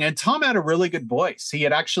recorded anything. And Tom had a really good voice. He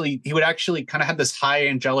would actually kind of have this high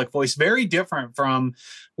angelic voice, very different from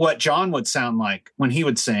what John would sound like when he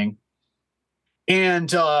would sing. And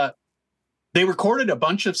they recorded a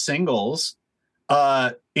bunch of singles,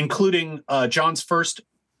 including John's first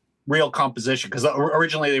real composition, because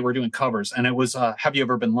originally they were doing covers, and it was Have You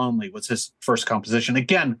Ever Been Lonely was his first composition.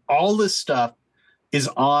 Again, all this stuff is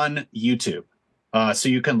on YouTube, so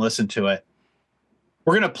you can listen to it.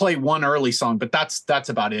 We're going to play one early song, but that's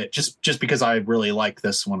about it, just because I really like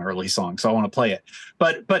this one early song, so I want to play it.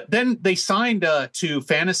 But then they signed to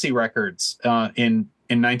Fantasy Records in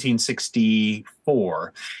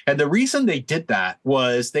 1964, and the reason they did that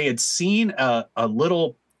was they had seen a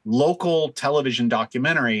little local television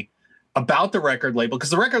documentary about the record label, because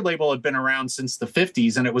the record label had been around since the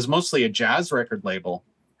 50s, and it was mostly a jazz record label.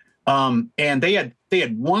 And they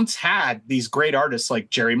had once had these great artists like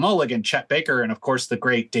Jerry Mulligan, Chet Baker, and of course the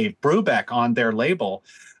great Dave Brubeck on their label.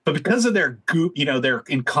 But because of their their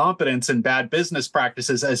incompetence and bad business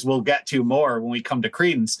practices, as we'll get to more when we come to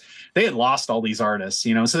Creedence, they had lost all these artists,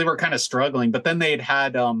 so they were kind of struggling. But then they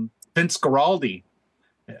had Vince Guaraldi.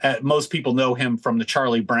 Most people know him from the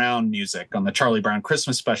Charlie Brown music on the Charlie Brown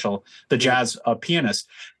Christmas special, the jazz pianist.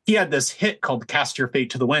 He had this hit called Cast Your Fate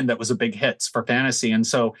to the Wind that was a big hit for Fantasy. And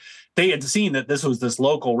so they had seen that this was this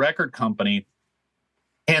local record company,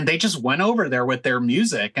 and they just went over there with their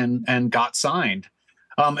music and got signed.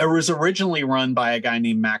 It was originally run by a guy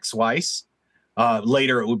named Max Weiss.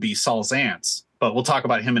 Later it would be Saul Zaentz, but we'll talk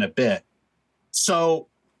about him in a bit. So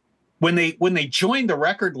when they joined the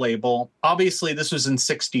record label, obviously this was in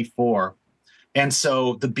 64. And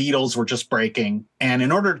so the Beatles were just breaking. And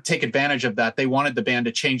in order to take advantage of that, they wanted the band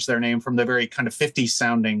to change their name from the very kind of 50s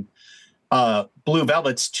sounding Blue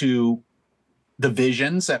Velvets to the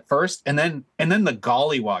Visions at first, and then the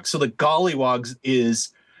Gollywogs. So the Gollywogs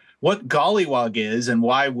is what Gollywog is, and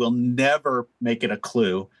why we'll never make it a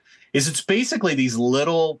clue, is it's basically these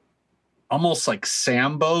little, almost like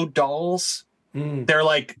Sambo dolls. They're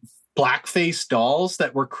like blackface dolls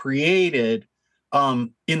that were created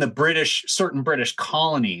in the certain British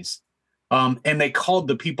colonies. And they called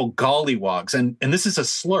the people Gollywogs. And this is a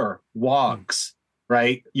slur, wogs,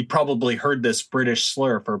 right? You probably heard this British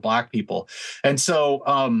slur for black people. And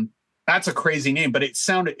so that's a crazy name, but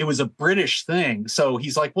it was a British thing. So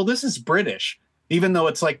he's like, well, this is British, even though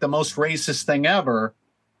it's like the most racist thing ever,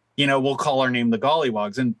 we'll call our name the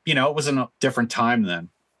Gollywogs. And, it was in a different time then.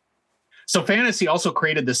 So Fantasy also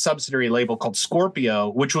created this subsidiary label called Scorpio,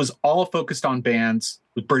 which was all focused on bands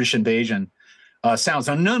with British invasion sounds.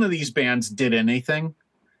 Now, none of these bands did anything.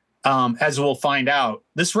 As we'll find out,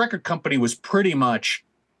 this record company was pretty much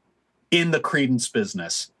in the Creedence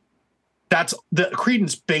business.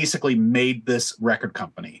 Creedence basically made this record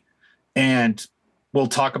company. And we'll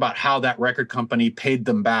talk about how that record company paid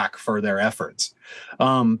them back for their efforts.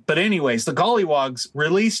 But anyways, the Gollywogs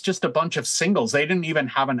released just a bunch of singles. They didn't even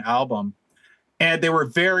have an album. And they were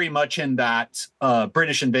very much in that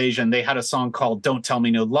British invasion. They had a song called Don't Tell Me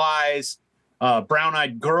No Lies. Brown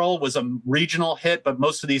Eyed Girl was a regional hit, but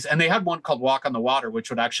most of these, and they had one called Walk on the Water, which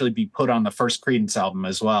would actually be put on the first Creedence album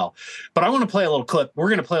as well. But I want to play a little clip. We're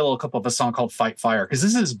going to play a little clip of a song called Fight Fire, because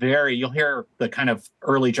this is you'll hear the kind of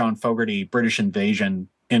early John Fogerty British invasion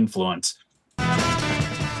influence.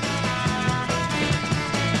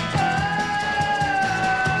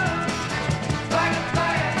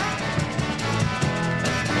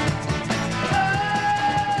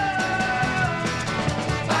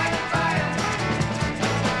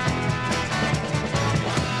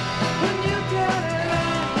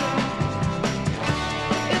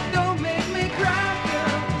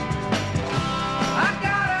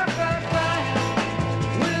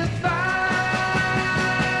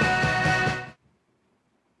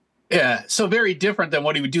 Yeah, so very different than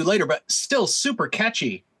what he would do later, but still super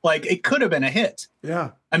catchy. Like, it could have been a hit.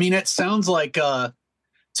 Yeah. I mean, it sounds like, to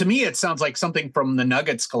me, it sounds like something from the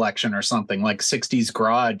Nuggets collection or something, like 60s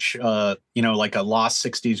Garage, like a lost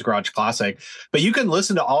 60s Garage classic. But you can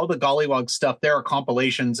listen to all the Gollywog stuff. There are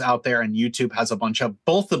compilations out there, and YouTube has a bunch of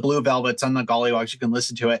both the Blue Velvets and the Gollywogs. You can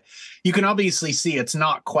listen to it. You can obviously see it's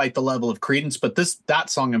not quite the level of Creedence, but that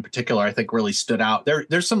song in particular, I think, really stood out.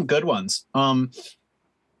 There's some good ones.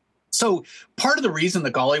 So part of the reason the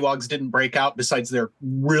Gollywogs didn't break out, besides their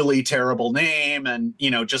really terrible name and,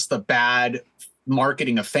 just the bad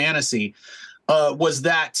marketing of Fantasy, was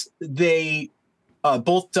that they,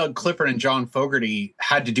 both Doug Clifford and John Fogerty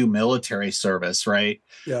had to do military service, right?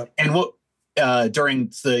 Yeah. And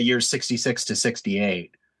during the years 66 to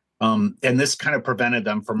 68. And this kind of prevented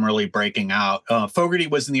them from really breaking out. Fogerty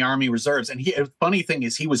was in the Army Reserves. And funny thing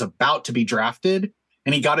is he was about to be drafted,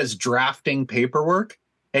 and he got his drafting paperwork,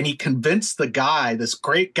 and he convinced the guy, this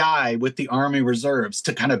great guy with the Army Reserves,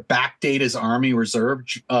 to kind of backdate his Army Reserve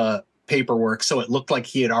paperwork so it looked like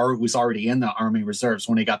was already in the Army Reserves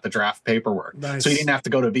when he got the draft paperwork. Nice. So he didn't have to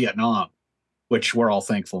go to Vietnam, which we're all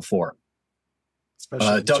thankful for.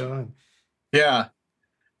 Especially John. Yeah.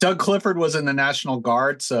 Doug Clifford was in the National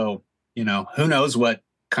Guard, so, who knows what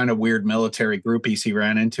kind of weird military groupies he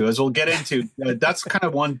ran into. As we'll get into, that's kind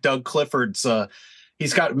of one Doug Clifford's,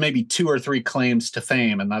 he's got maybe 2 or 3 claims to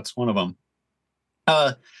fame, and that's one of them.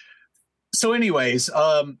 So anyways,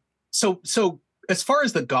 so as far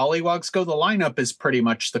as the Gollywogs go, the lineup is pretty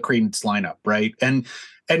much the Creedence lineup, right? And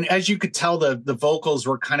as you could tell, the vocals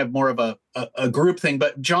were kind of more of a group thing,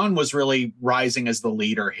 but John was really rising as the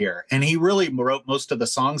leader here, and he really wrote most of the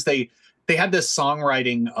songs. They had this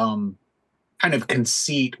songwriting kind of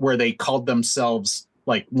conceit where they called themselves,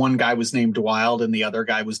 like, one guy was named Wild and the other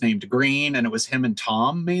guy was named Green, and it was him and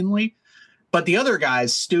Tom mainly. But the other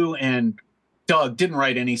guys, Stu and Doug, didn't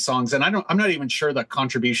write any songs, and I'm not even sure the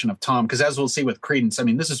contribution of Tom, because as we'll see with Creedence, I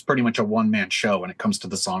mean, this is pretty much a one-man show when it comes to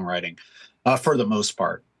the songwriting, for the most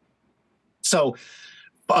part. So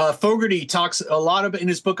Fogerty talks a lot in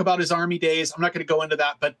his book about his Army days. I'm not going to go into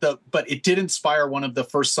that, but it did inspire one of the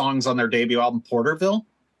first songs on their debut album, Porterville,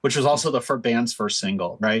 which was also the band's first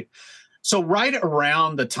single, right? So right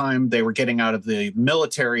around the time they were getting out of their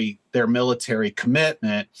military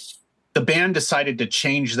commitment, the band decided to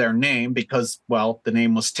change their name because, well, the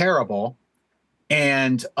name was terrible.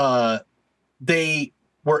 And they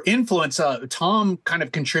were influenced. Tom kind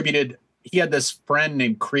of contributed. He had this friend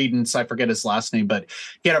named Creedence. I forget his last name, but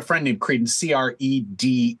he had a friend named Creedence,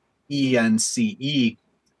 Creedence.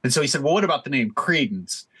 And so he said, well, what about the name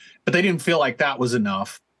Creedence? But they didn't feel like that was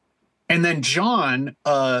enough. And then John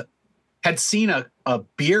had seen a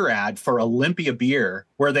beer ad for Olympia beer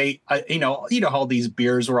where they, all these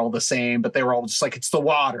beers were all the same, but they were all just like, it's the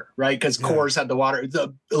water, right? Because Coors had the water.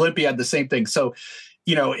 The Olympia had the same thing. So,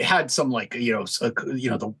 it had some like,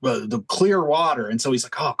 the Clearwater. And so he's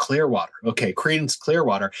like, oh, Clearwater. Okay, Creedence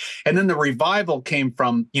Clearwater. And then the revival came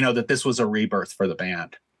from, that this was a rebirth for the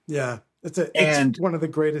band. Yeah. It's one of the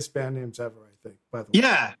greatest band names ever, I think, by the way.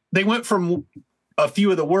 Yeah. They went from a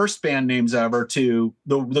few of the worst band names ever to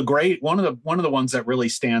the great, one of the ones that really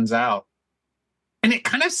stands out. And it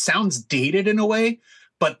kind of sounds dated in a way,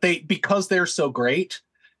 but because they're so great,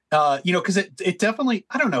 because it definitely,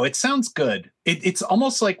 I don't know, it sounds good. It's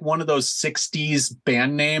almost like one of those 60s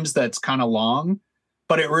band names that's kind of long,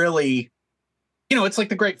 but it really, it's like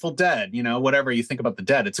the Grateful Dead, whatever you think about the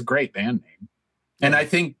Dead, it's a great band name. Yeah. And I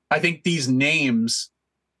think these names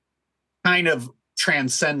kind of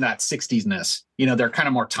transcend that 60s-ness. They're kind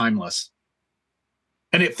of more timeless.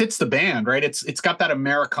 And it fits the band, right? It's got that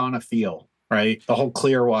Americana feel, right? The whole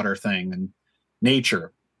Clearwater thing and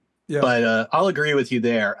nature. Yeah. But I'll agree with you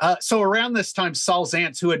there. So around this time, Saul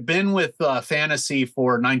Zaentz, who had been with Fantasy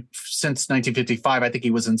since 1955, I think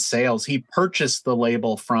he was in sales. He purchased the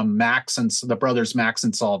label from the brothers Max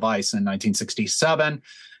and Saul Weiss in 1967.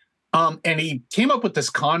 And he came up with this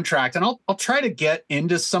contract, and I'll try to get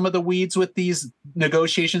into some of the weeds with these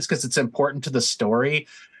negotiations because it's important to the story.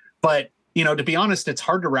 But, to be honest, it's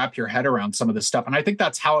hard to wrap your head around some of this stuff. And I think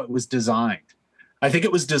that's how it was designed. I think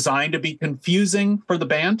it was designed to be confusing for the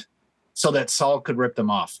band so that Saul could rip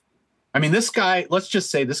them off. I mean, this guy, let's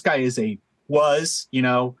just say this guy was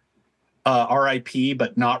RIP,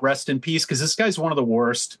 but not rest in peace, because this guy's one of the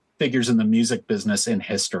worst figures in the music business in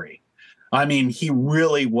history. I mean, he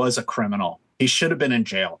really was a criminal. He should have been in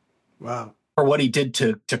jail. Wow. For what he did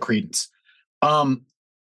to Creedence. And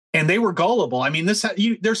they were gullible. I mean,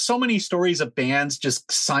 there's so many stories of bands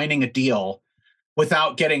just signing a deal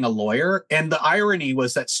without getting a lawyer. And the irony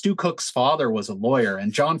was that Stu Cook's father was a lawyer.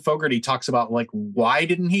 And John Fogerty talks about, like, why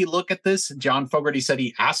didn't he look at this? John Fogerty said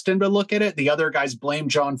he asked him to look at it. The other guys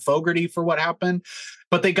blamed John Fogerty for what happened.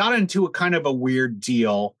 But they got into a kind of a weird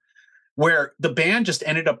deal where the band just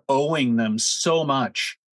ended up owing them so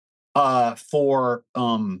much for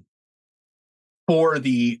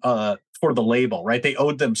the label, right? They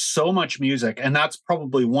owed them so much music, and that's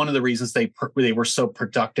probably one of the reasons they were so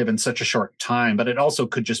productive in such a short time. But it also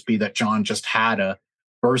could just be that John just had a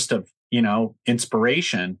burst of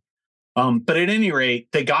inspiration. But at any rate,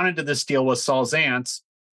 they got into this deal with Saul Zaentz,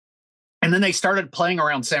 and then they started playing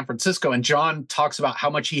around San Francisco. And John talks about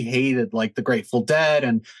how much he hated, like, the Grateful Dead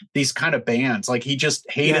and these kind of bands. Like, he just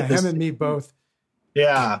hated this. Him and me both.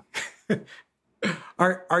 Yeah.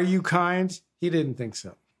 Are You Kind? He didn't think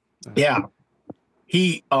so. Yeah.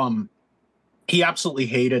 he absolutely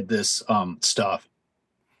hated this stuff.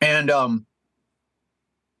 And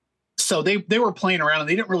so they were playing around and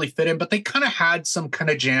they didn't really fit in, but they kind of had some kind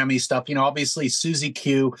of jammy stuff. You know, obviously Susie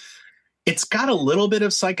Q, it's got a little bit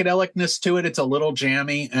of psychedelicness to it. It's a little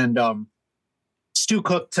jammy. And Stu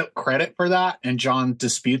Cook took credit for that, and John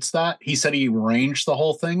disputes that. He said he arranged the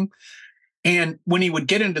whole thing. And when he would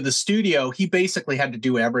get into the studio, he basically had to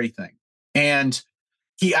do everything. And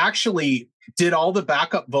he actually did all the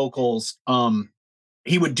backup vocals.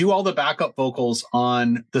 He would do all the backup vocals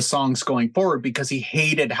on the songs going forward because he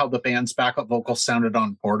hated how the band's backup vocals sounded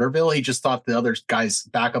on Porterville. He just thought the other guys'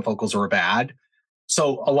 backup vocals were bad.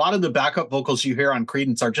 So a lot of the backup vocals you hear on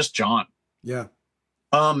Creedence are just John. Yeah.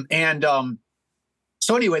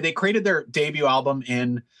 So anyway, they created their debut album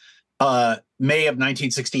in May of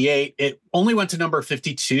 1968. It only went to number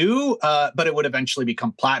 52, but it would eventually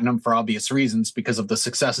become platinum for obvious reasons because of the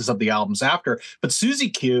successes of the albums after. But Susie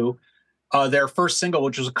Q, their first single,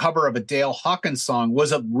 which was a cover of a Dale Hawkins song,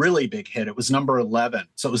 was a really big hit. It was number 11.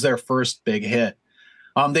 So it was their first big hit.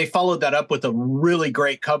 They followed that up with a really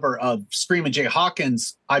great cover of Screamin' Jay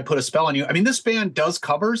Hawkins' I Put a Spell on You. I mean, this band does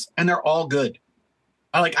covers, and they're all good.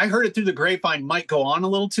 I heard it through the grapevine, might go on a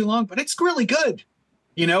little too long, but it's really good.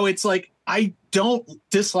 You know, it's like, I don't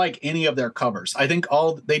dislike any of their covers. I think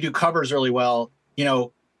they do covers really well, you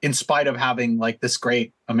know, in spite of having like this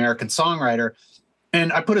great American songwriter.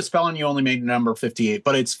 And I Put a Spell on You only made number 58,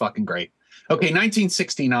 but it's fucking great. Okay,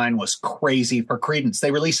 1969 was crazy for Creedence.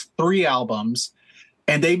 They released 3 albums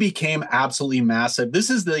and they became absolutely massive. This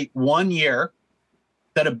is the one year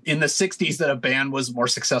that in the 60s that a band was more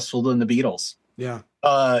successful than the Beatles. Yeah.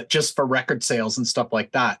 Just for record sales and stuff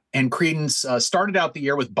like that. And Creedence started out the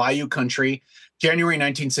year with Bayou Country, January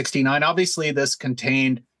 1969. Obviously, this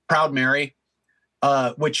contained Proud Mary,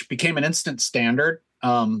 which became an instant standard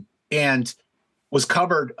and was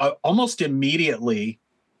covered almost immediately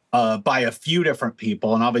by a few different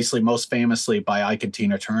people, and obviously most famously by Ike and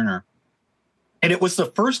Tina Turner. And it was the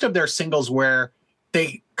first of their singles where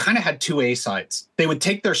they kind of had 2 A-sides. They would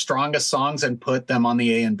take their strongest songs and put them on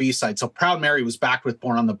the A and B side. So Proud Mary was backed with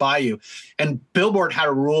Born on the Bayou. And Billboard had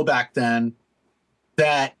a rule back then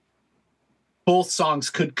that both songs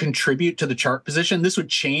could contribute to the chart position. This would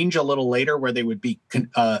change a little later where they would be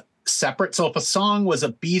separate. So if a song was a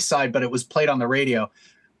B-side, but it was played on the radio,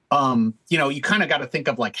 you know, you kind of got to think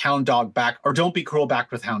of like Hound Dog back or Don't Be Cruel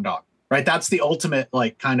backed with Hound Dog, right? That's the ultimate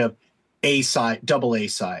like kind of A-side, double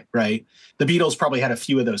A-side, right? The Beatles probably had a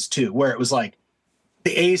few of those too, where it was like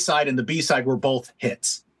the A-side and the B-side were both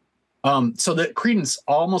hits. So the Creedence,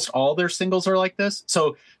 almost all their singles are like this.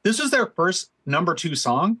 So this was their first number 2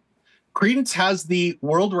 song. Creedence has the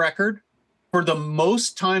world record for the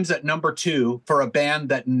most times at number 2 for a band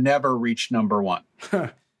that never reached number 1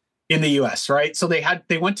 in the US, right? So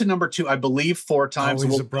they went to number 2, I believe 4 times.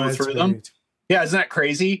 We'll go through them. Yeah, isn't that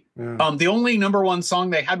crazy? Yeah. The only number 1 song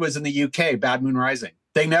they had was in the UK, Bad Moon Rising.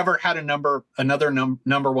 They never had another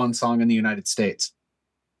number 1 song in the United States.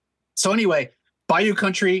 So anyway, Bayou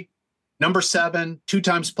Country, number 7, 2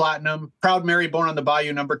 times platinum. Proud Mary, Born on the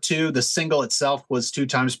Bayou, number 2. The single itself was 2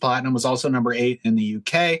 times platinum, was also number 8 in the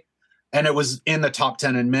UK. And it was in the top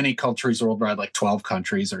 10 in many countries worldwide, like 12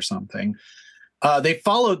 countries or something. They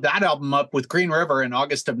followed that album up with Green River in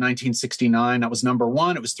August of 1969. That was number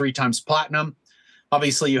 1. It was 3 times platinum.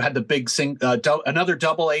 Obviously, you had the big another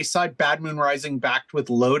double A-side, Bad Moon Rising, backed with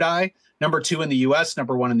Lodi, number 2 in the US,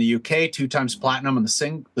 number 1 in the UK, 2 times platinum on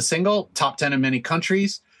the single, top 10 in many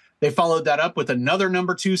countries. They followed that up with another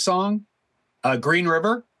number 2 song, Green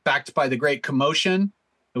River, backed by The Great Commotion.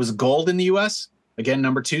 It was gold in the US, again,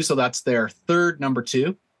 number 2, so that's their third number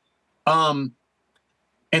 2. And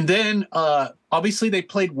then, obviously, they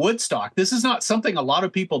played Woodstock. This is not something a lot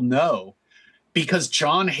of people know, because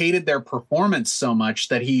John hated their performance so much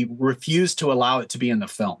that he refused to allow it to be in the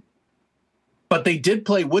film. But they did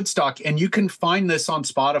play Woodstock, and you can find this on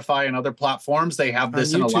Spotify and other platforms. They have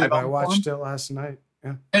this in a live album. I watched it last night.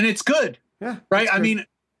 Yeah. And it's good. Yeah. Right? I mean,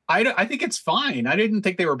 I think it's fine. I didn't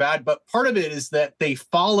think they were bad, but part of it is that they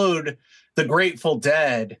followed the Grateful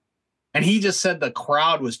Dead, and he just said the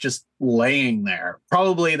crowd was just laying there.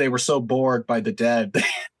 Probably they were so bored by the Dead.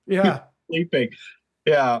 Yeah. Sleeping.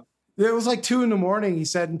 Yeah. It was like 2 a.m, he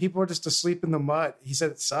said, and people were just asleep in the mud. He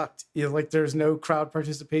said it sucked. You know, like there's no crowd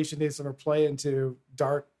participation. They sort of play into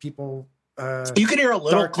dark people. You can hear a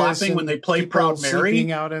little clapping when they play Proud Mary.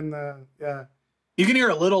 Sleeping out in the, yeah. You can hear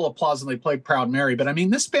a little applause when they played Proud Mary, but I mean,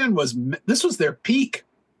 this was their peak.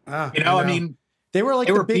 I mean, they were like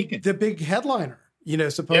the big headliner, you know,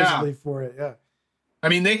 supposedly for it. Yeah. I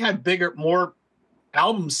mean, they had more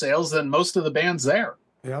album sales than most of the bands there.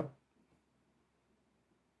 Yep.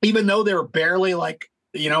 even though they were barely like,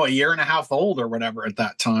 a year and a half old or whatever at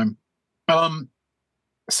that time.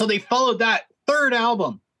 So they followed that third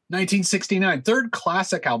album, 1969, third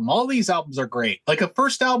classic album. All these albums are great. Like, a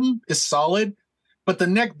first album is solid, but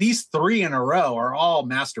these three in a row are all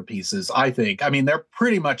masterpieces, I think. I mean, they're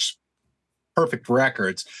pretty much perfect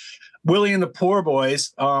records. Willie and the Poor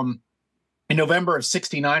Boys, in November of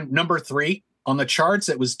 69, number 3 on the charts.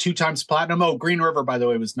 It was 2 times platinum. Oh, Green River, by the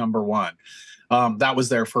way, was number 1. That was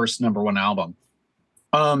their first number 1 album.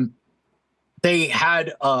 They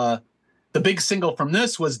had the big single from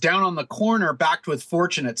this was Down on the Corner, backed with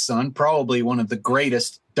Fortunate Son, probably one of the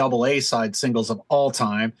greatest double A side singles of all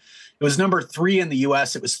time. It was number 3 in the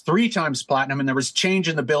US. It was 3 times platinum, and there was change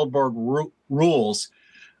in the Billboard rules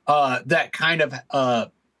that kind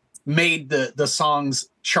of made the songs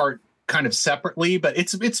chart kind of separately, but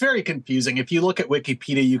it's very confusing. If you look at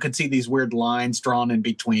Wikipedia, you can see these weird lines drawn in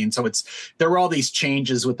between. So there were all these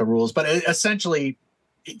changes with the rules, but essentially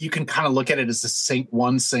you can kind of look at it as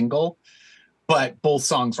one single, but both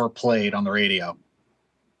songs were played on the radio.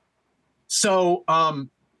 So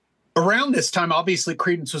around this time, obviously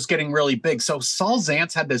Creedence was getting really big. So Saul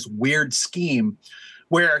Zaentz had this weird scheme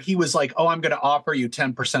where he was like, oh, I'm going to offer you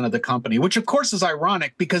 10% of the company, which of course is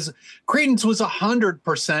ironic because Creedence was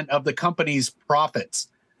 100% of the company's profits.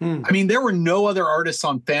 I mean, there were no other artists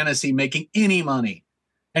on Fantasy making any money.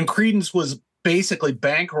 And Creedence was basically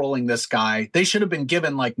bankrolling this guy. They should have been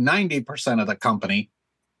given like 90% of the company.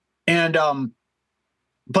 And,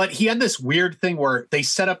 but he had this weird thing where they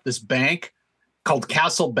set up this bank called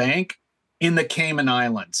Castle Bank in the Cayman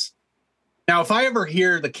Islands. Now, if I ever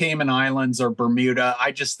hear the Cayman Islands or Bermuda,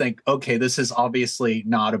 I just think, okay, this is obviously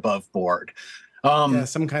not above board.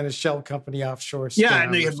 Some kind of shell company offshore. Yeah,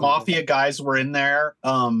 and the mafia guys were in there.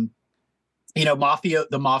 The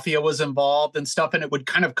mafia was involved and stuff, and it would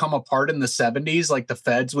kind of come apart in the 70s. Like the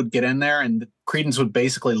feds would get in there, and Creedence would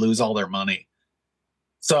basically lose all their money.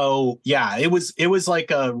 So yeah, it was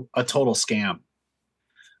like a total scam.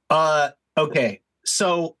 Okay,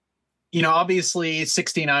 so. Obviously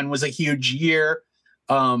 69 was a huge year.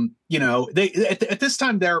 They at this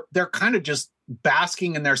time they're kind of just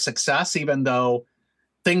basking in their success, even though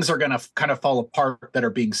things are going to kind of fall apart that are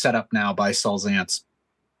being set up now by Saul Zaentz.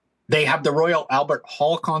 They have the Royal Albert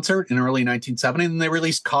Hall concert in early 1970, and they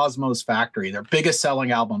released Cosmo's Factory, their biggest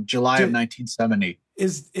selling album, July of 1970.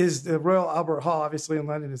 Is the Royal Albert Hall, obviously in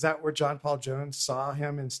London, is that where John Paul Jones saw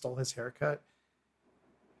him and stole his haircut?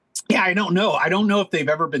 Yeah, I don't know. I don't know if they've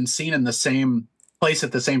ever been seen in the same place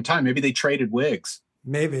at the same time. Maybe they traded wigs.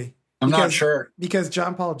 Maybe. I'm not sure. Because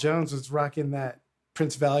John Paul Jones was rocking that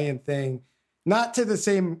Prince Valiant thing. Not to the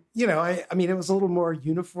same, I mean, it was a little more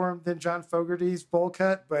uniform than John Fogerty's bowl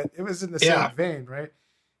cut, but it was in the same vein, right?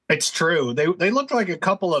 It's true. They looked like a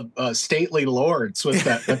couple of stately lords with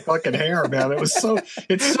that fucking hair, man. It's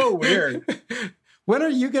so weird. When are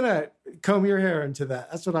you going to comb your hair into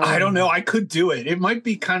that? That's what I don't know. I could do it. It might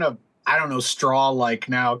be kind of, I don't know, straw-like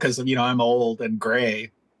now because, I'm old and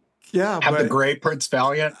gray. Yeah. Have the gray Prince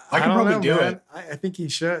Valiant. I can probably do it. I think he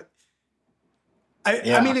should.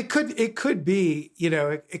 I mean, it could be,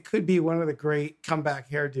 it could be one of the great comeback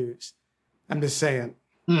hairdos. I'm just saying.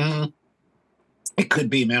 Mm-hmm. It could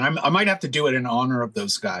be, man. I might have to do it in honor of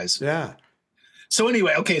those guys. Yeah. So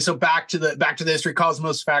anyway, okay, so back to the history.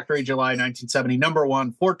 Cosmos Factory, July 1970, number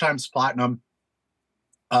 1, 4 times platinum.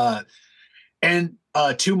 And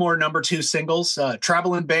 2 more number 2 singles,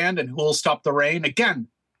 Traveling Band and Who'll Stop the Rain. Again,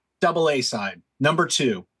 double A side, number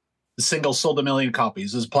 2. The single sold 1 million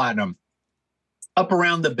copies, is platinum. Up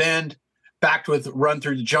Around the Bend, backed with Run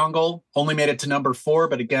Through the Jungle, only made it to number 4,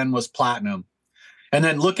 but again was platinum. And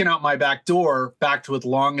then Looking Out My Back Door, backed with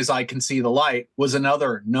Long As I Can See the Light, was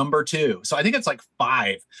another number 2. So I think it's like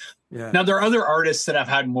 5. Yeah. Now, there are other artists that have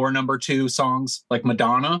had more number 2 songs, like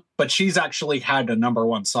Madonna, but she's actually had a number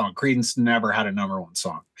 1 song. Creedence never had a number 1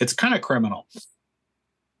 song. It's kind of criminal.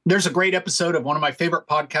 There's a great episode of one of my favorite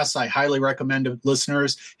podcasts I highly recommend to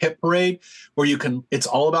listeners, Hit Parade, where it's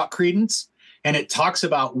all about Creedence, and it talks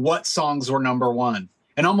about what songs were number 1.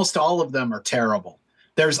 And almost all of them are terrible.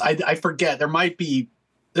 I forget, there might be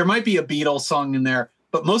a Beatles song in there,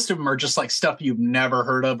 but most of them are just like stuff you've never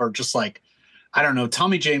heard of, or just like, I don't know,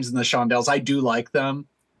 Tommy James and the Shondells. I do like them,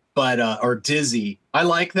 but or Dizzy. I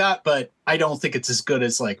like that, but I don't think it's as good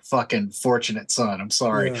as like fucking Fortunate Son. I'm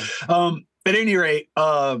sorry. Yeah. At any rate,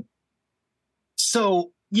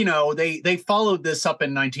 so they followed this up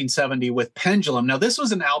in 1970 with Pendulum. Now, this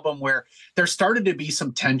was an album where there started to be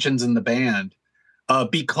some tensions in the band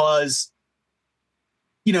because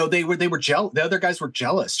they were jealous. The other guys were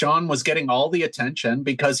jealous. John was getting all the attention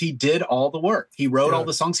because he did all the work. He wrote all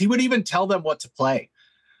the songs. He would even tell them what to play.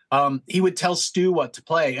 he would tell Stu what to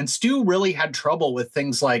play. And Stu really had trouble with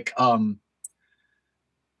things like Down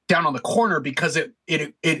on the Corner because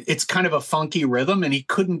it's kind of a funky rhythm and he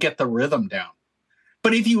couldn't get the rhythm down.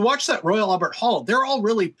 But if you watch that Royal Albert Hall, they're all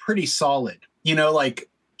really pretty solid. You know, like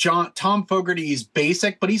Tom Fogerty's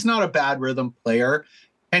basic, but he's not a bad rhythm player.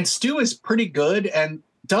 And Stu is pretty good and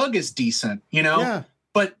Doug is decent, you know? Yeah.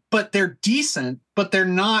 But they're decent, but they're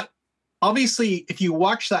not. Obviously, if you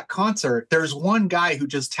watch that concert, there's one guy who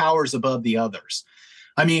just towers above the others.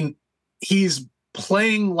 I mean, he's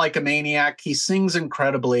playing like a maniac. He sings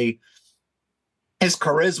incredibly. His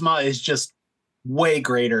charisma is just way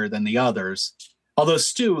greater than the others. Although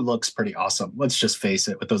Stu looks pretty awesome. Let's just face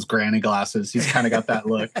it, with those granny glasses. He's kind of got that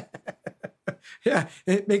look. Yeah,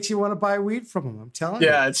 it makes you want to buy weed from him, I'm telling you.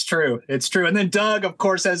 Yeah, it's true. It's true. And then Doug, of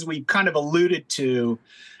course, as we kind of alluded to,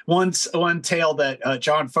 one tale that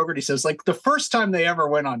John Fogerty says, like the first time they ever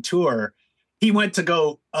went on tour, he went to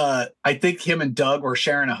go, I think him and Doug were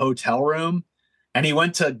sharing a hotel room, and he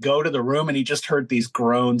went to go to the room and he just heard these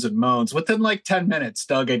groans and moans. Within like 10 minutes,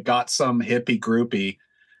 Doug had got some hippie groupie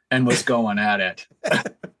and was going at it.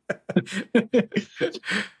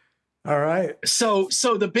 All right. So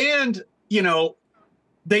the band, you know,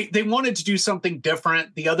 they wanted to do something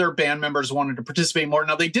different. The other band members wanted to participate more.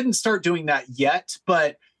 Now, they didn't start doing that yet,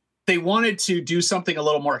 but they wanted to do something a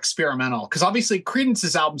little more experimental because obviously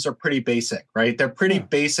Creedence's albums are pretty basic, right? They're pretty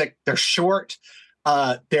basic. They're short.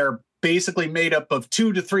 They're basically made up of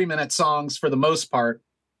 2 to 3 minute songs for the most part.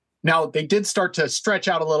 Now, they did start to stretch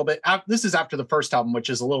out a little bit. This is after the first album,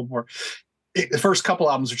 which is a little more, the first couple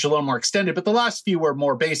albums, which are a little more extended, but the last few were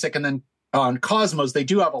more basic. And then on Cosmos, they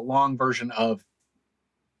do have a long version of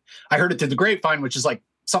I Heard It Through the Grapevine, which is like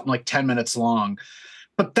something like 10 minutes long.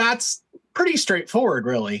 But that's pretty straightforward,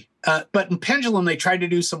 really. But in Pendulum, they tried to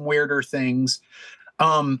do some weirder things.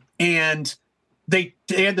 And they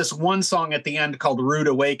had this one song at the end called Rude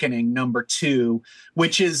Awakening, number 2,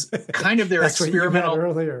 which is kind of their That's experimental. What you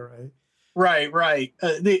had earlier, right? Right.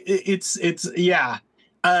 It's yeah.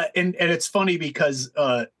 And it's funny because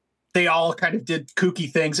they all kind of did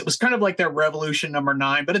kooky things. It was kind of like their Revolution number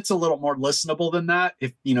 9, but it's a little more listenable than that.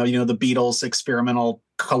 If you know the Beatles experimental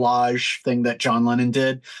collage thing that John Lennon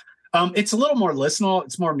did. It's a little more listenable.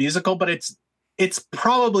 It's more musical, but it's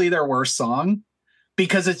probably their worst song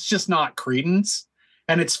because it's just not Creedence.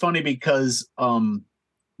 And it's funny because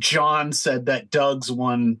John said that Doug's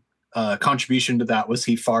one contribution to that was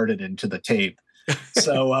he farted into the tape.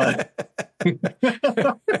 So,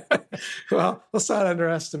 well, let's not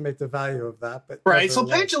underestimate the value of that. But right. So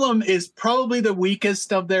Pendulum is probably the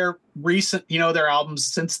weakest of their recent, their albums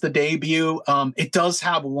since the debut. It does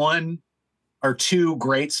have 1 or 2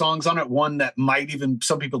 great songs on it. One that might even,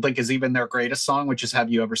 some people think is even their greatest song, which is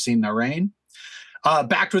Have You Ever Seen the Rain?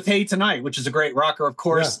 Backed with Hey Tonight, which is a great rocker, of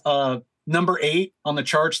course. Yeah. Number 8 on the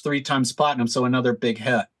charts, 3 times platinum. So another big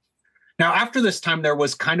hit. Now, after this time, there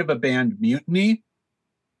was kind of a band mutiny.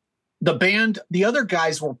 The other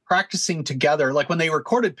guys were practicing together. Like when they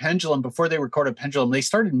recorded Pendulum, before they recorded Pendulum, they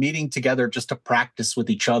started meeting together just to practice with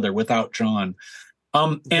each other without John.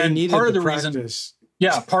 And part of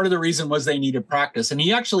the reason was they needed practice. And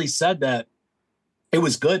he actually said that it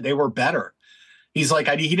was good. They were better. He's like,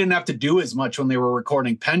 he didn't have to do as much when they were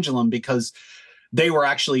recording Pendulum because they were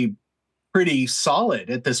actually pretty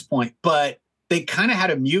solid at this point. But they kind of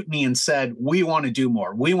had a mutiny and said, we want to do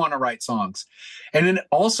more. We want to write songs. And then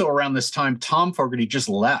also around this time, Tom Fogerty just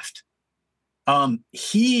left.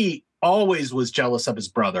 He always was jealous of his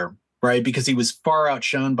brother, right? Because he was far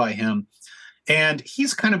outshone by him. And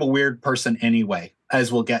he's kind of a weird person anyway,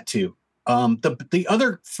 as we'll get to. The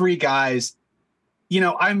other 3 guys,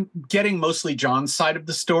 I'm getting mostly John's side of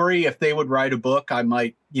the story. If they would write a book, I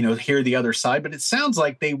might, hear the other side. But it sounds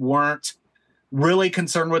like they weren't really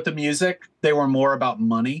concerned with the music. They were more about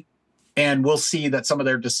money. And we'll see that some of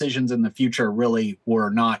their decisions in the future really were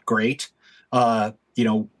not great,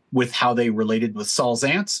 with how they related with Saul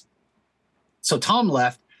Zaentz. So Tom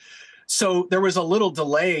left. So there was a little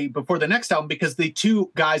delay before the next album because the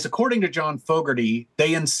 2 guys, according to John Fogerty,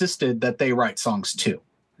 they insisted that they write songs too.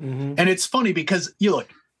 Mm-hmm. And it's funny because you look,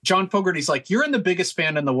 John Fogerty's like, you're in the biggest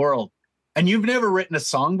band in the world and you've never written a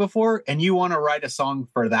song before and you want to write a song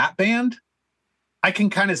for that band? I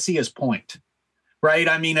can kind of see his point, right?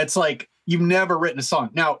 I mean, it's like you've never written a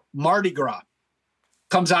song. Now, Mardi Gras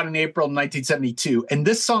comes out in April 1972, and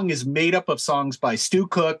this song is made up of songs by Stu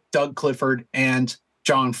Cook, Doug Clifford, and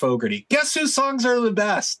John Fogerty. Guess whose songs are the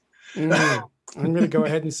best? I'm going to go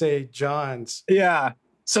ahead and say John's. Yeah.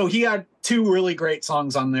 So he had 2 really great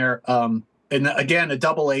songs on there. And again, a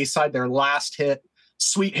double A side, their last hit,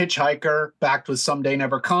 Sweet Hitchhiker, backed with Someday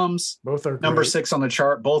Never Comes. Both are number great. 6 on the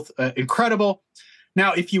chart. Both incredible.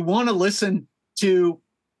 Now, if you want to listen to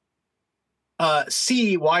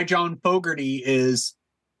see why John Fogerty is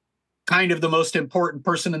kind of the most important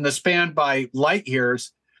person in this band by light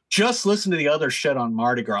years, just listen to the other shit on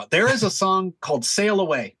Mardi Gras. There is a song called Sail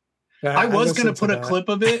Away. I was going to put a clip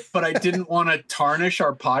of it, but I didn't want to tarnish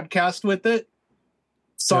our podcast with it.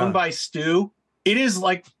 Sung by Stu. It is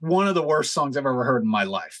like one of the worst songs I've ever heard in my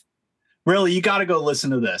life. Really, you got to go listen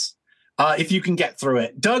to this if you can get through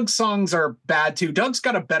it. Doug's songs are bad too. Doug's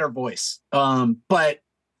got a better voice, but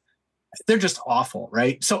they're just awful,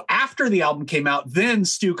 right? So after the album came out, then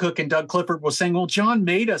Stu Cook and Doug Clifford were saying, well, John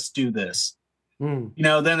made us do this. You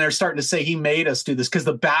know, then they're starting to say he made us do this because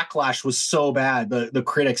the backlash was so bad. The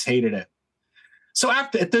critics hated it. So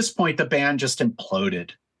at this point, the band just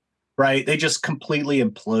imploded, right? They just completely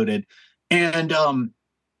imploded. And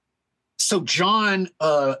so John,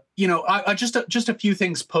 you know, I just a few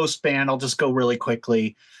things post band. I'll just go really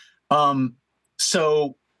quickly.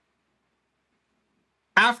 So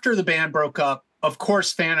after the band broke up, of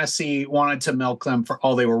course, Fantasy wanted to milk them for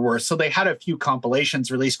all they were worth. So they had a few compilations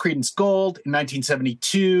released. Creedence Gold in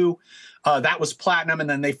 1972. That was platinum. And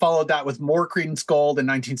then they followed that with more Creedence Gold in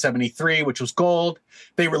 1973, which was gold.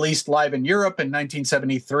 They released Live in Europe in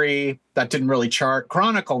 1973. That didn't really chart.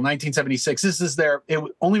 Chronicle, 1976. This is it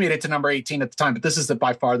only made it to number 18 at the time, but this is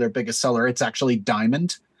by far their biggest seller. It's actually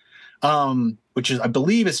Diamond, which is, I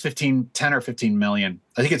believe, is 10 or 15 million.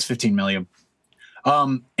 I think it's 15 million.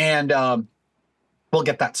 We'll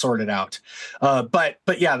get that sorted out. But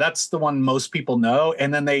yeah, that's the one most people know.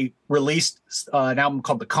 And then they released an album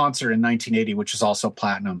called The Concert in 1980, which is also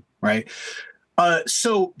platinum, right?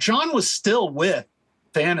 So John was still with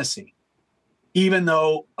Fantasy, even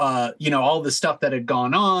though, you know, all the stuff that had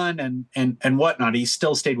gone on and whatnot, he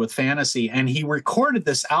still stayed with Fantasy. And he recorded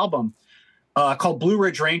this album called Blue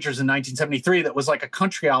Ridge Rangers in 1973 that was like a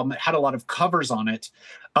country album. It had a lot of covers on it.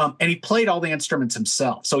 And he played all the instruments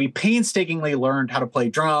himself. So he painstakingly learned how to play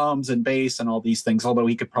drums and bass and all these things, although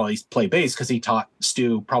he could probably play bass because he taught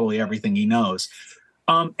Stu probably everything he knows.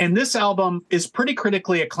 And this album is pretty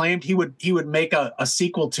critically acclaimed. He would make a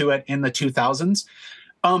sequel to it in the 2000s.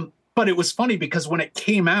 But it was funny because when it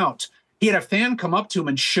came out, he had a fan come up to him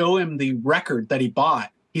and show him the record that he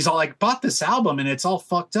bought. He's all like, bought this album and it's all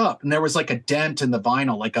fucked up. And there was like a dent in the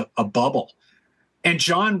vinyl, like a bubble. And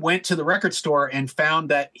John went to the record store and found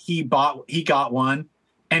that he got one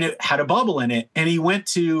and it had a bubble in it. And he went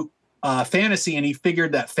to Fantasy and he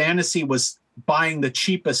figured that Fantasy was buying the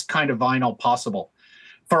cheapest kind of vinyl possible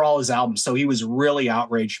for all his albums. So he was really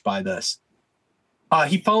outraged by this.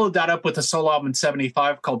 He followed that up with a solo album in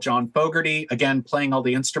 75 called John Fogerty, again, playing all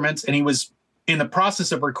the instruments. And he was in the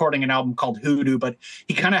process of recording an album called Hoodoo, but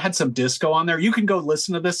he kind of had some disco on there. You can go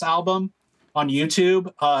listen to this album on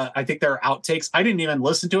YouTube. I think there are outtakes. I didn't even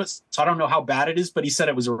listen to it, so I don't know how bad it is, but he said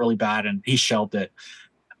it was really bad and he shelved it.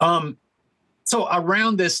 So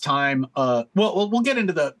around this time, we'll get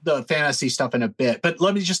into the Fantasy stuff in a bit, but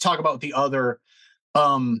let me just talk about what the other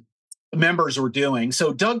members were doing.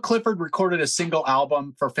 So Doug Clifford recorded a single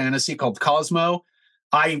album for Fantasy called Cosmo.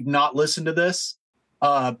 I've not listened to this.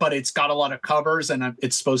 But it's got a lot of covers and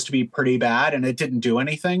it's supposed to be pretty bad and it didn't do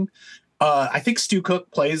anything. I think Stu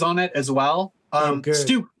Cook plays on it as well.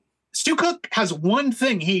 Stu Cook has one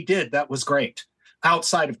thing he did that was great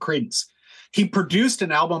outside of Creedence. He produced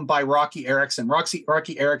an album by Rocky Erickson.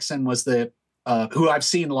 Rocky Erickson was who I've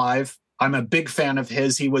seen live. I'm a big fan of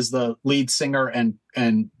his. He was the lead singer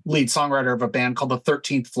and lead songwriter of a band called the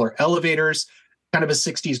 13th Floor Elevators, kind of a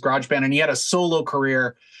 60s garage band. And he had a solo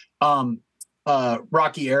career.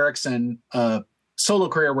 Rocky Erickson solo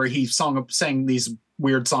career where he sang these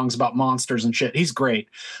weird songs about monsters and shit. He's great.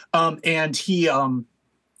 And he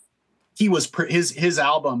was his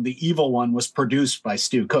album, The Evil One, was produced by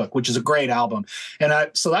Stu Cook, which is a great album.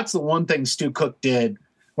 And so that's the one thing Stu Cook did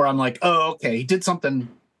where I'm like, oh, okay, he did something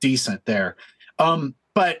decent there.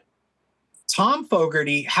 But Tom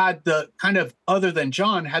Fogerty had the kind of, other than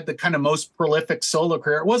John, had the kind of most prolific solo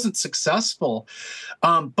career. It wasn't successful,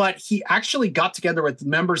 but he actually got together with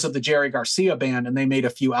members of the Jerry Garcia band and they made a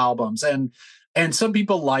few albums. And some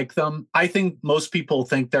people like them. I think most people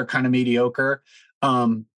think they're kind of mediocre.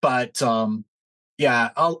 But yeah,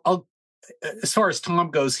 I'll as far as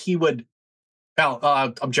Tom goes, he would.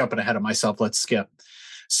 I'm jumping ahead of myself. Let's skip.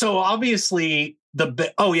 So obviously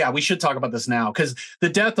we should talk about this now because the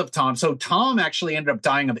death of Tom. So Tom actually ended up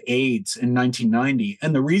dying of AIDS in 1990.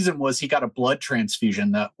 And the reason was he got a blood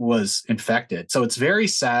transfusion that was infected. So it's very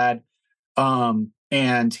sad.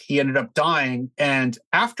 And he ended up dying. And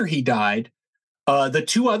after he died, The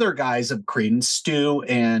two other guys of Creedence, Stu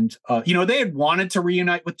and, they had wanted to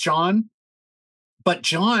reunite with John, but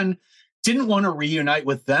John didn't want to reunite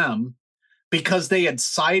with them because they had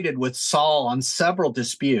sided with Saul on several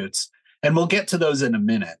disputes. And we'll get to those in a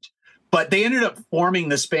minute. But they ended up forming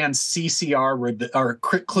this band CCR,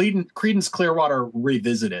 Creedence Clearwater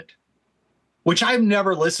Revisited, which I've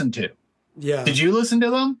never listened to. Yeah. Did you listen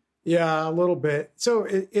to them? Yeah, a little bit. So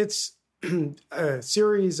it's a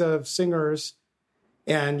series of singers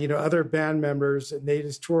and, other band members, and they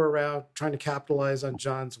just tour around trying to capitalize on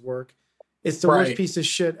John's work. It's the worst piece of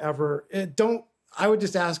shit ever. I would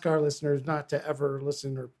just ask our listeners not to ever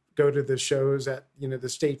listen or go to the shows at, the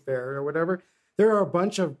State Fair or whatever. There are a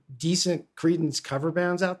bunch of decent Creedence cover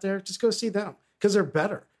bands out there. Just go see them because they're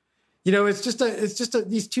better. It's just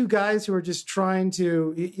these two guys who are just trying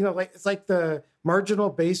to, it's like the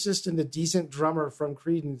marginal bassist and the decent drummer from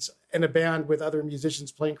Creedence in a band with other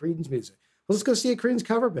musicians playing Creedence music. Well, let's go see a Creedence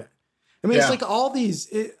cover band. I mean, it's like all these,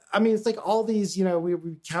 we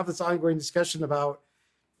have this ongoing discussion about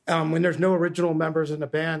when there's no original members in a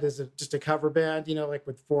band, is it just a cover band, like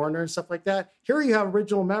with Foreigner and stuff like that? Here you have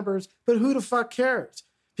original members, but who the fuck cares?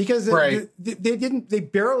 Because they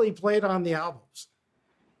barely played on the albums.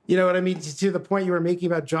 You know what I mean? To the point you were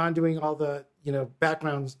making about John doing all the,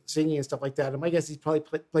 background singing and stuff like that. And my guess he's probably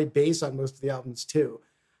played bass on most of the albums too.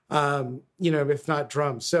 If not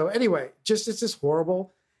drums. So anyway, it's just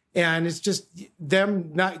horrible. And it's just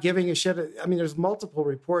them not giving a shit. I mean, there's multiple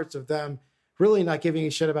reports of them really not giving a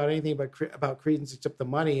shit about anything about Creedence except the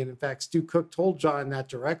money. And in fact, Stu Cook told John that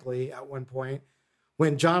directly at one point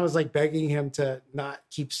when John was like begging him to not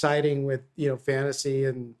keep siding with, Fantasy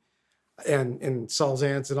and Saul's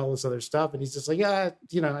Ants and all this other stuff. And he's just like, I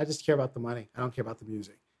just care about the money. I don't care about the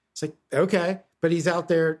music. It's like, okay. But he's out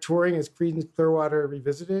there touring as Creedence Clearwater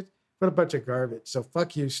Revisited. What a bunch of garbage. So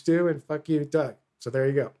fuck you, Stu, and fuck you, Doug. So there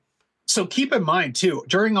you go. So keep in mind, too,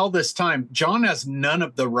 during all this time, John has none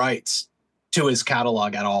of the rights to his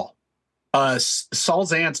catalog at all.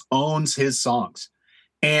 Saul's Ants owns his songs,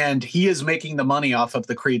 and he is making the money off of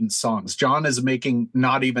the Creedence songs. John is making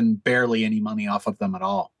not even barely any money off of them at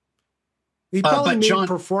all. He probably made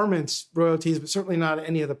performance royalties, but certainly not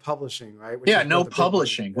any of the publishing, right? No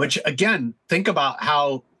publishing, which again, think about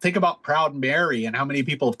Proud Mary and how many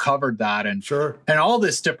people have covered that. And sure. And all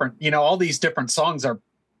this different, all these different songs are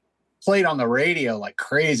played on the radio like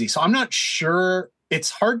crazy. So I'm not sure. It's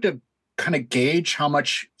hard to kind of gauge how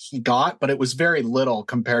much he got, but it was very little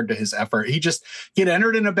compared to his effort. He had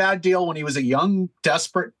entered in a bad deal when he was a young,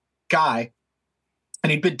 desperate guy,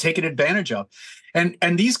 and he'd been taken advantage of. And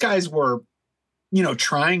these guys were,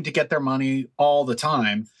 trying to get their money all the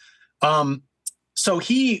time. So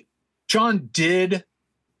John did,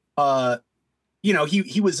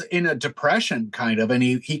 he was in a depression kind of, and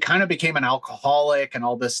he kind of became an alcoholic and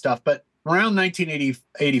all this stuff. But around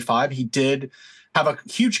 1985, he did have a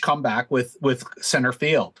huge comeback with Center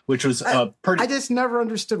Field, which was pretty. I just never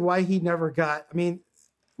understood why he never got. I mean,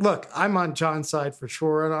 look, I'm on John's side for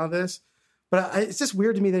sure on all this, but it's just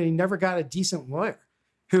weird to me that he never got a decent lawyer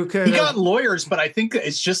who could. He got lawyers, but I think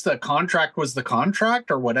it's just the contract was the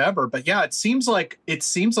contract or whatever. But yeah, it seems like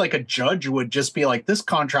a judge would just be like, this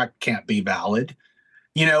contract can't be valid.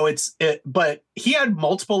 But he had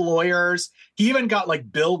multiple lawyers. He even got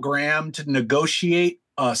like Bill Graham to negotiate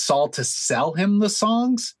Saul to sell him the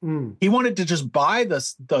songs. He wanted to just buy the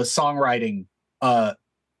songwriting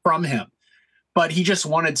from him, but he just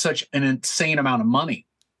wanted such an insane amount of money,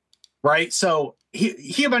 right? So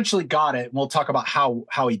he eventually got it, and we'll talk about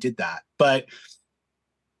how he did that. But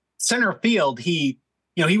Center Field, he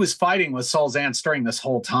was fighting with Saul's Ants during this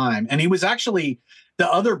whole time, and he was actually,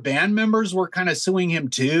 the other band members were kind of suing him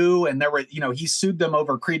too, and there were, he sued them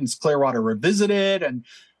over Creedence Clearwater Revisited, and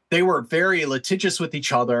they were very litigious with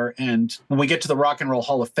each other. And when we get to the Rock and Roll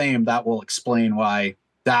Hall of Fame, that will explain why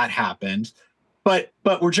that happened. But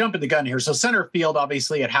we're jumping the gun here. So Center Field,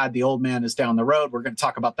 obviously, it had The Old Man Is Down the Road. We're going to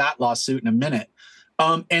talk about that lawsuit in a minute.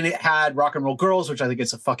 And it had Rock and Roll Girls, which I think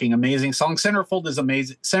is a fucking amazing song. Center Field is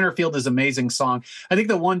amazing song. I think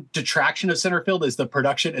the one detraction of Center Field is the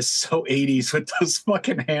production is so 80s with those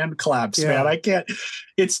fucking hand claps, man. I can't.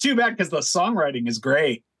 It's too bad because the songwriting is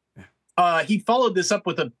great. He followed this up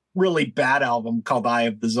with a really bad album called Eye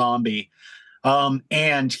of the Zombie.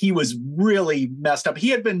 And he was really messed up. He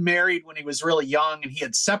had been married when he was really young, and he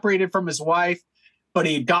had separated from his wife, but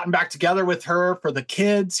he had gotten back together with her for the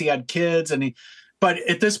kids. He had kids, but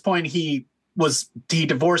at this point he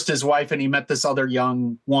divorced his wife, and he met this other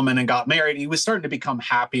young woman and got married. He was starting to become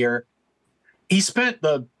happier. He spent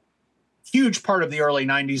the huge part of the early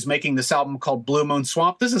 90s, making this album called Blue Moon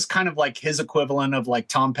Swamp. This is kind of like his equivalent of like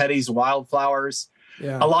Tom Petty's Wildflowers.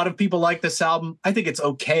 Yeah. A lot of people like this album. I think it's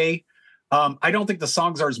okay. I don't think the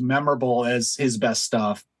songs are as memorable as his best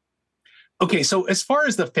stuff. Okay, so as far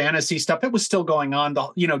as the fantasy stuff, it was still going on.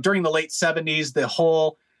 During the late 70s, the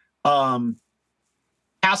whole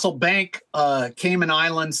Castle Bank, Cayman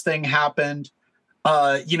Islands thing happened.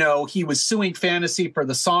 He was suing Fantasy for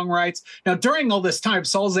the song rights. Now, during all this time,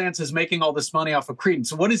 Saul Zaentz is making all this money off of Creedence.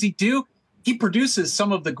 So what does he do? He produces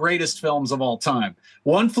some of the greatest films of all time.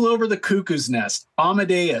 One Flew Over the Cuckoo's Nest,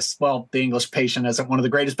 Amadeus. Well, The English Patient isn't one of the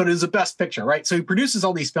greatest, but it is the best picture, right? So he produces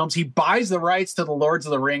all these films. He buys the rights to the Lords of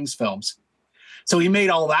the Rings films. So he made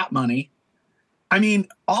all that money. I mean,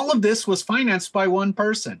 all of this was financed by one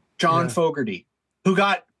person, John Fogerty, who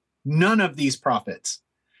got none of these profits.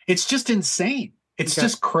 It's just insane. It's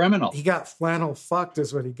just criminal. He got flannel fucked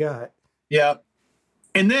is what he got. Yeah.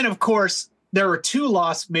 And then, of course, there were two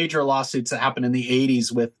major lawsuits that happened in the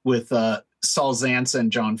 80s with Saul Zaentz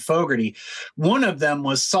and John Fogerty. One of them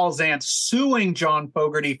was Saul Zaentz suing John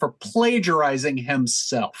Fogerty for plagiarizing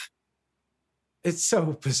himself. It's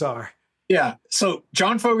so bizarre. Yeah. So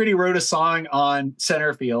John Fogerty wrote a song on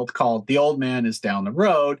Centerfield called The Old Man Is Down the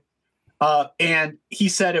Road. And he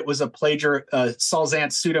said it was a Saul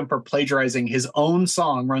Zaentz sued him for plagiarizing his own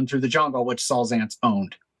song, Run Through the Jungle, which Saul Zaentz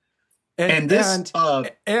owned. And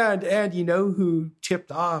you know who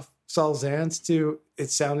tipped off Saul Zaentz to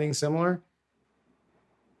it sounding similar?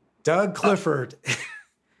 Doug Clifford.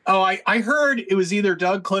 I heard it was either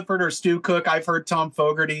Doug Clifford or Stu Cook. I've heard Tom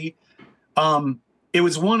Fogerty. It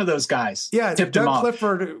was one of those guys. Yeah, tipped Doug him off.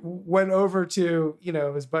 Clifford went over to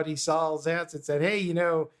his buddy Saul Zaentz and said, "Hey,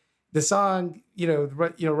 the song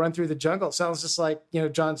Run Through the Jungle sounds just like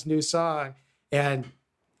John's new song," and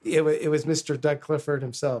it was Mr. Doug Clifford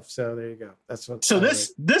himself. So there you go. That's what. So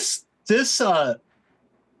this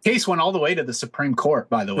case went all the way to the Supreme Court,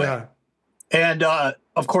 by the way. Yeah. And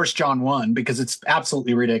of course, John won because it's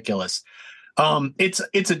absolutely ridiculous.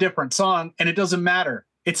 It's a different song, and it doesn't matter.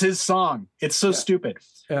 It's his song. It's so stupid.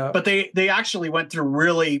 Yeah. But they actually went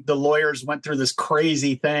through the lawyers went through this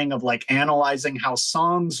crazy thing of like analyzing how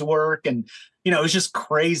songs work. And, it was just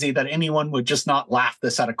crazy that anyone would just not laugh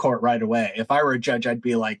this out of court right away. If I were a judge, I'd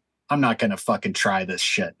be like, I'm not going to fucking try this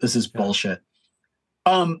shit. This is bullshit.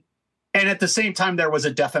 And at the same time, there was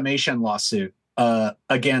a defamation lawsuit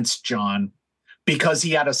against John because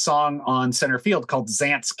he had a song on Centerfield called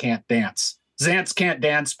Zaentz Can't Dance. Zaentz can't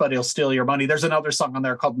dance, but he'll steal your money. There's another song on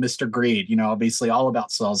there called Mr. Greed, obviously all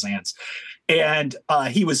about Saul Zaentz. And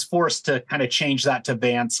he was forced to kind of change that to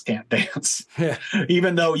Vance Can't Dance,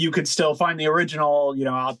 even though you could still find the original,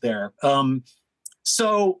 out there.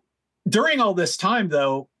 So during all this time,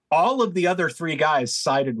 though, all of the other three guys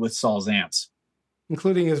sided with Saul Zaentz.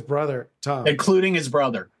 Including his brother, Tom.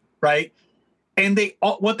 Right? And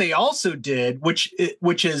what they also did, which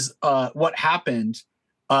is what happened,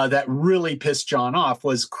 that really pissed John off,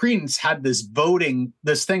 was Creedence had this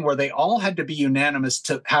thing where they all had to be unanimous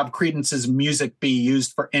to have Creedence's music be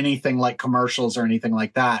used for anything like commercials or anything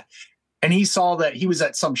like that. And he saw that he was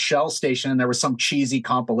at some Shell station and there was some cheesy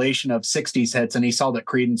compilation of 60s hits, and he saw that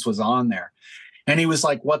Creedence was on there. And he was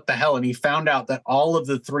like, what the hell? And he found out that all of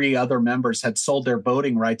the three other members had sold their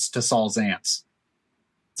voting rights to Saul Zaentz.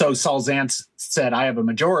 So Saul Zaentz said, I have a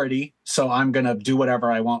majority, so I'm going to do whatever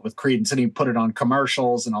I want with Creedence. And he put it on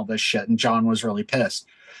commercials and all this shit. And John was really pissed.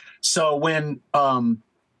 So when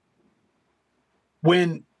the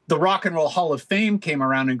Rock and Roll Hall of Fame came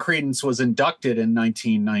around and Creedence was inducted in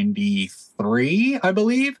 1993, I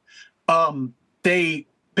believe,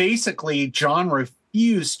 John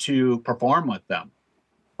refused to perform with them,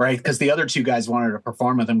 right? Because the other two guys wanted to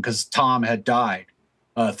perform with him because Tom had died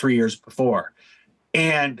 3 years before.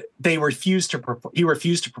 And he refused to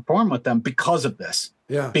perform with them because of this.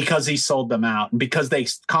 Yeah. Because he sold them out and because they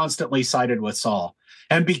constantly sided with Saul.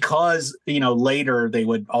 And because, later they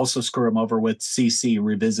would also screw him over with CC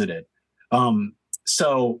Revisited.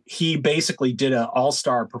 So he basically did an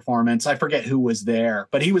all-star performance. I forget who was there,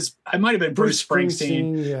 but I might have been Bruce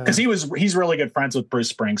Springsteen, because he's really good friends with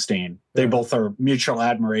Bruce Springsteen. They both are mutual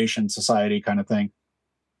admiration society kind of thing.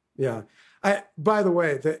 Yeah. By the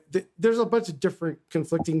way, there's a bunch of different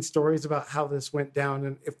conflicting stories about how this went down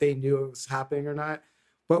and if they knew it was happening or not.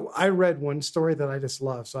 But I read one story that I just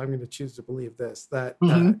love, so I'm going to choose to believe this, that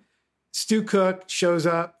Stu Cook shows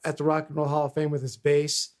up at the Rock and Roll Hall of Fame with his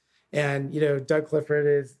bass, and, Doug Clifford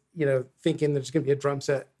is, thinking there's going to be a drum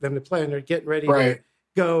set for them to play, and they're getting ready to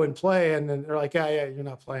go and play, and then they're like, yeah, you're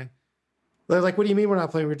not playing. They're like, what do you mean we're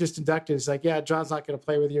not playing? We're just inducted. It's like, yeah, John's not going to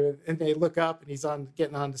play with you. And they look up and he's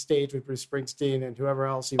getting on the stage with Bruce Springsteen and whoever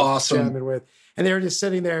else he was jamming with. And they were just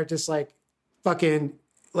sitting there just like fucking,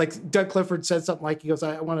 like Doug Clifford said something like, he goes,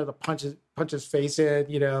 I wanted to punch his face in,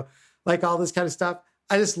 you know, like all this kind of stuff.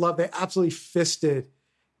 I just love they absolutely fisted.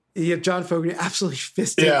 John Fogerty absolutely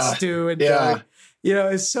fisted Stu and Doug. You know,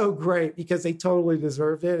 it's so great because they totally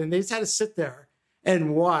deserved it. And they just had to sit there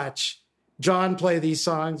and watch John play these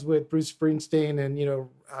songs with Bruce Springsteen and, you know,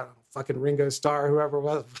 I don't know, fucking Ringo Starr, whoever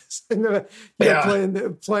was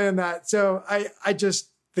playing that. So I just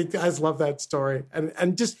think I just love that story.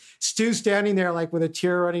 And just Stu standing there like with a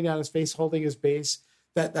tear running down his face, holding his bass.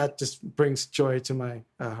 That just brings joy to my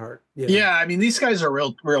heart. You know? Yeah, I mean, these guys are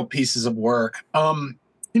real pieces of work.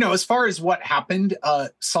 You know, as far as what happened,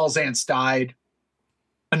 Saul Zaentz died.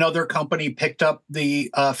 Another company picked up the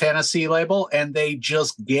Fantasy label, and they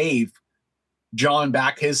just gave John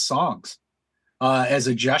back his songs as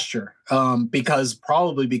a gesture, because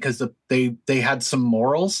they had some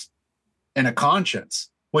morals and a conscience,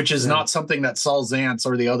 which is not something that Saul Zaentz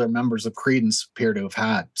or the other members of Creedence appear to have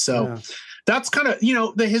had. So that's kind of, you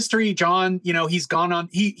know, the history. John, you know, he's gone on.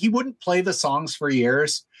 He wouldn't play the songs for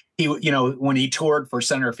years. He, you know, when he toured for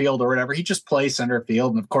center field or whatever, he just plays center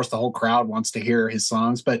field. And of course, the whole crowd wants to hear his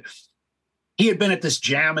songs. But he had been at this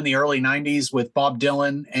jam in the early 90s with Bob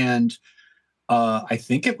Dylan and I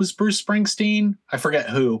think it was Bruce Springsteen. I forget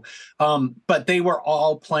who. But they were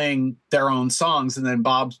all playing their own songs. And then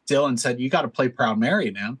Bob Dylan said, you got to play Proud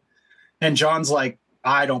Mary, man. And John's like,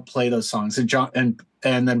 I don't play those songs. And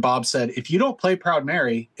then Bob said, if you don't play Proud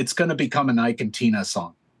Mary, it's going to become an Ike and Tina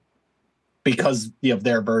song because of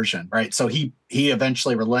their version, right? So he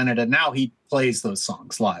eventually relented, and now he plays those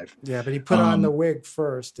songs live. Yeah, but he put on the wig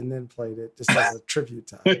first and then played it just as a tribute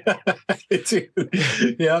to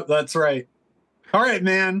him. Yeah, that's right. All right,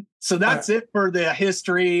 man. So that's it for the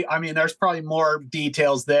history. I mean, there's probably more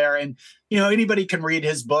details there, and you know, anybody can read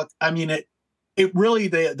his book. I mean, it really,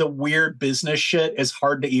 the weird business shit is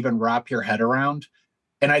hard to even wrap your head around.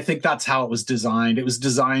 And I think that's how it was designed. It was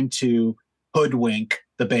designed to hoodwink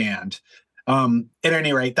the band. At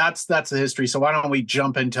any rate, that's the history. So why don't we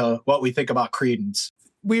jump into what we think about Creedence?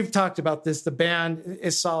 We've talked about this. The band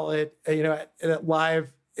is solid, you know, at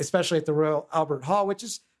live, especially at the Royal Albert Hall, which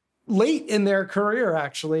is late in their career,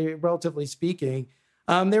 actually, relatively speaking.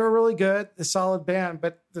 They were really good, a solid band,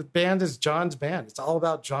 but the band is John's band. It's all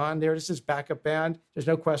about John. They're just his backup band. There's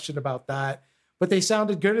no question about that. But they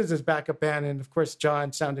sounded good as his backup band. And of course,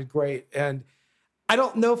 John sounded great. And I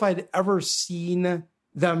don't know if I'd ever seen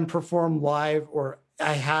them perform live, or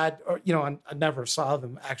I never saw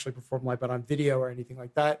them actually perform live, but on video or anything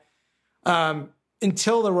like that.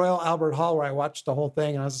 Until the Royal Albert Hall, where I watched the whole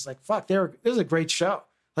thing. And I was just like, fuck, it was a great show.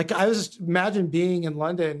 Like, I was just imagine being in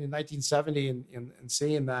London in 1970 and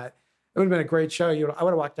seeing that. It would have been a great show. I would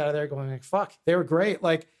have walked out of there going like, fuck, they were great.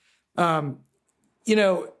 Like, you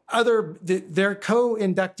know, their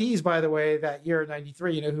co-inductees, by the way, that year,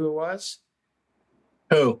 93, you know who it was?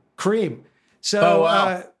 Who? Cream.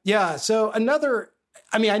 So, so another,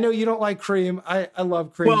 I mean, I know you don't like Cream. I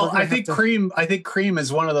love Cream. Well, I think Cream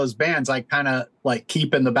is one of those bands I kind of like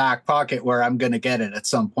keep in the back pocket where I'm going to get it at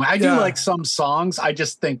some point. I do like some songs. I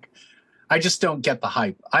just don't get the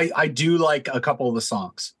hype. I do like a couple of the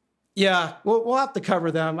songs. Yeah. We'll have to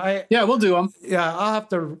cover them. We'll do them. Yeah. I'll have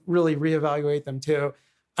to really reevaluate them too.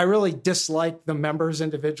 I really dislike the members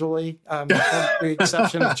individually, with the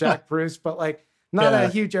exception of Jack Bruce, but like not a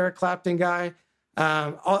huge Eric Clapton guy.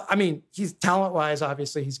 I mean, he's talent-wise,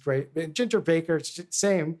 obviously he's great. Ginger Baker,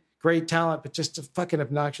 same, great talent, but just a fucking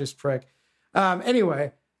obnoxious prick.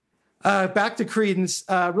 Anyway, back to Creedence.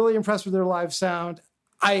 Really impressed with their live sound.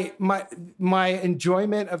 My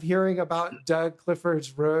enjoyment of hearing about Doug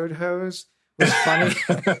Clifford's Road Hose was funny.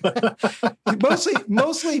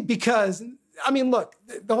 mostly because, I mean, look,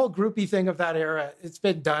 the whole groupie thing of that era, it's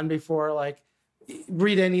been done before. Like,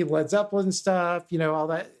 read any Led Zeppelin stuff, you know, all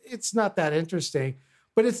that. It's not that interesting,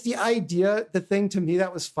 but it's the idea. The thing to me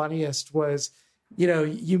that was funniest was, you know,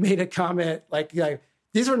 you made a comment like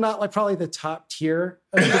these are not like probably the top tier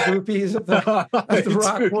of the groupies of the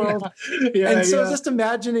rock world. And so just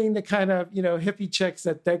imagining the kind of, you know, hippie chicks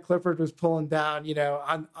that Doug Clifford was pulling down, you know,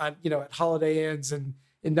 on you know, at Holiday Inns in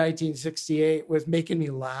 1968 was making me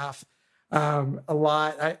laugh a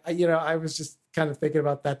lot. I was just kind of thinking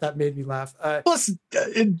about that. That made me laugh. Plus,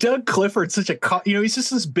 Doug Clifford's such he's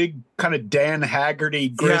just this big kind of Dan Haggerty,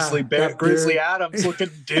 Grizzly Adams looking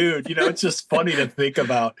dude. You know, it's just funny to think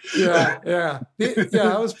about. It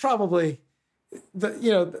was probably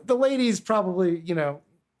the ladies probably, you know,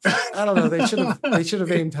 I don't know. They should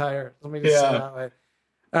have aimed higher. Let me just say that way.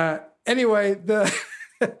 Anyway,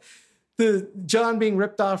 the John being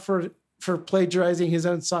ripped off for plagiarizing his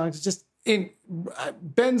own songs just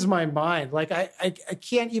bends my mind. Like I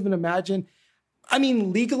can't even imagine. I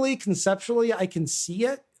mean, legally, conceptually, I can see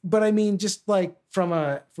it, but I mean, just like from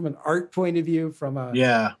an art point of view, from a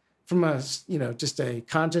just a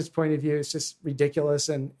conscience point of view, it's just ridiculous.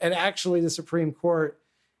 And actually, the Supreme Court,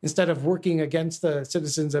 instead of working against the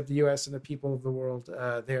citizens of the U.S. and the people of the world,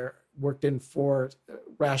 they're worked in for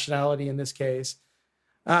rationality in this case.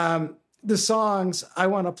 The songs, I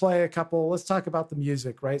want to play a couple. Let's talk about the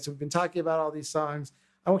music, right? So we've been talking about all these songs.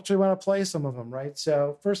 I actually want to play some of them, right?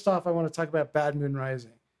 So first off, I want to talk about Bad Moon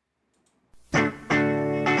Rising.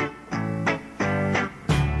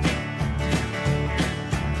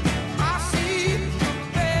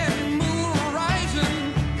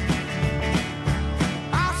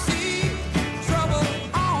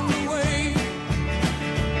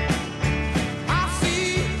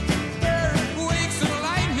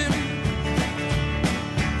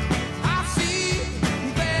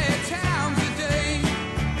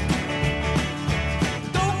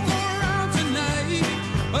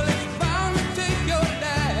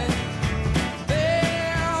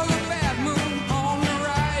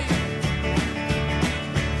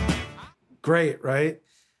 Great, right?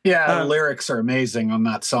 Yeah, the lyrics are amazing on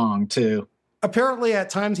that song too. Apparently, at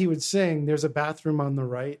times he would sing, "There's a bathroom on the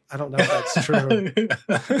right." I don't know if that's true,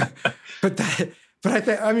 but I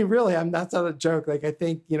think, I mean, really, that's not a joke. Like, I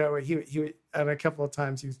think, he and a couple of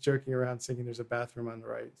times he was joking around singing, "There's a bathroom on the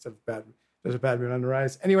right" instead of "There's a bad moon on the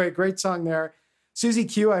rise." Anyway, great song there. Susie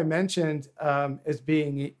Q, I mentioned as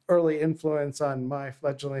being early influence on my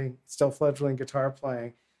still fledgling guitar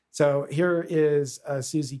playing. So here is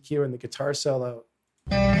Susie Q and the guitar solo.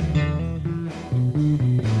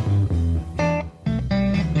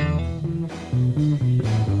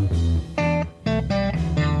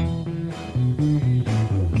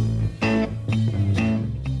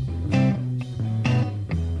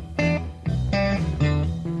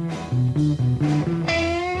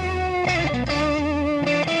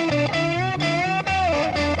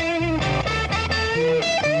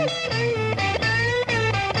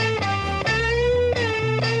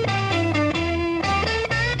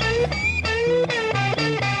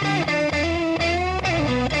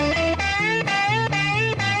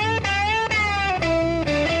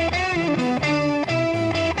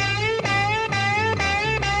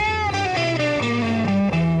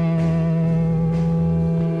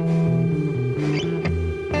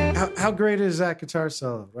 How great is that guitar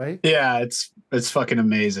solo, right? Yeah, it's fucking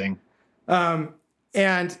amazing. And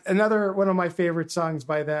another one of my favorite songs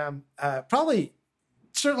by them,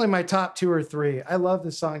 certainly my top 2 or 3. I love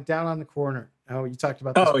the song "Down on the Corner." Oh, you talked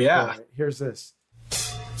about this before. Yeah. Here's this.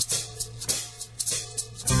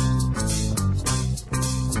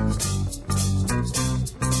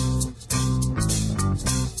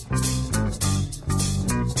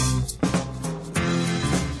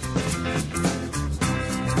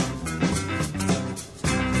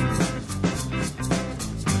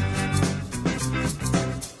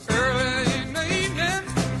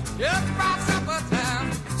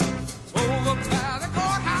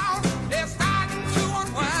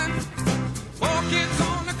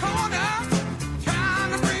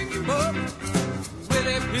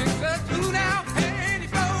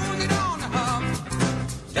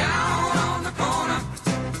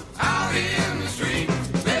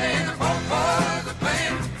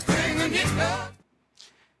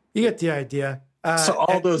 You get the idea. So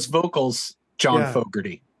all those vocals, John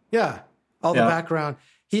Fogerty. Yeah, all the background.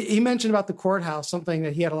 He mentioned about the courthouse, something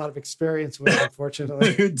that he had a lot of experience with,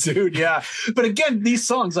 unfortunately. Dude, yeah. But again, these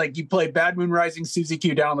songs, like you play Bad Moon Rising, Susie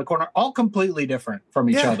Q, Down on the Corner, all completely different from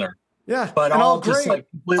each other. Yeah. But all just like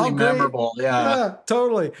completely memorable. Yeah,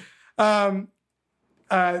 totally. So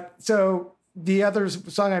the other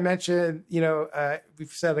song I mentioned,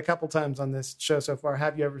 we've said a couple times on this show so far,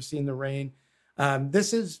 "Have You Ever Seen the Rain?"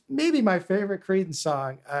 This is maybe my favorite Creedence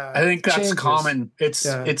song. I think that's Changes. Common.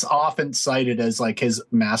 It's often cited as like his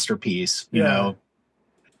masterpiece, you know.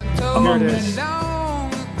 Here it is.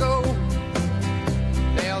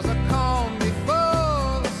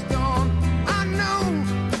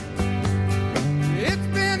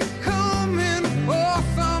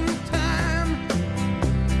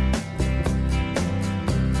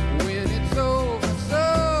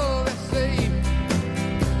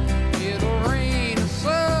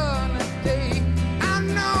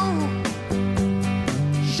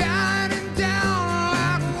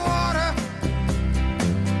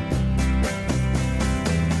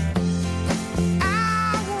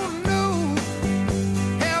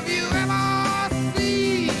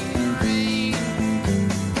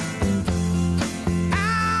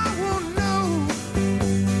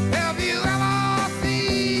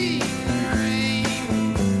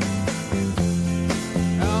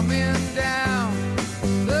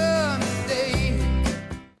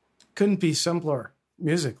 couldn't be simpler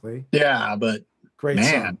musically. Yeah, but great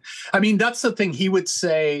song. I mean, that's the thing. He would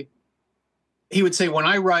say, when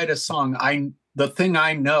I write a song, the thing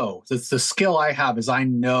I know, the skill I have is I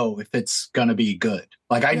know if it's going to be good.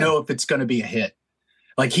 Like I know if it's going to be a hit.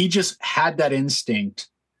 Like he just had that instinct.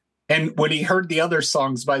 And when he heard the other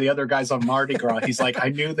songs by the other guys on Mardi Gras, he's like, I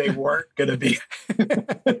knew they weren't going to be.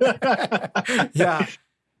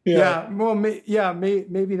 Yeah. Well,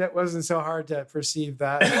 maybe that wasn't so hard to perceive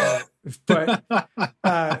that. But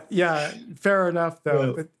fair enough, though.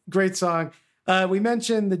 Yeah. But great song. We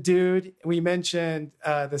mentioned the dude. We mentioned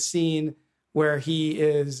the scene where he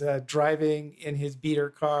is driving in his beater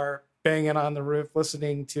car, banging on the roof,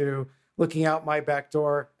 listening to Looking Out My Back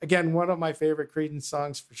Door. Again, one of my favorite Creedence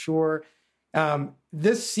songs for sure.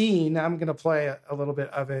 This scene, I'm going to play a little bit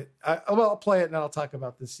of it. I'll play it and I'll talk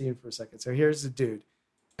about this scene for a second. So here's the dude.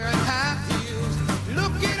 Look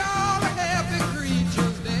at all the happy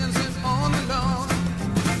creatures dancing on the lawn.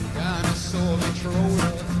 Dinosaur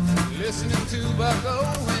controller, listening to Buck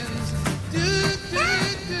Owens.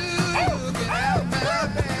 Looking out my back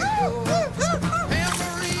door.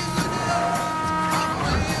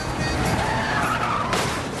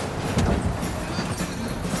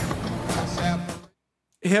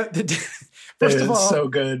 First of all, so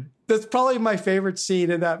good. That's probably my favorite scene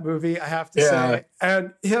in that movie, I have to say.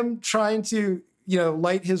 And him trying to,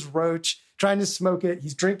 light his roach, trying to smoke it.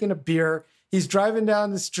 He's drinking a beer. He's driving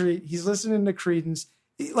down the street. He's listening to Creedence.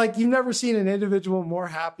 Like, you've never seen an individual more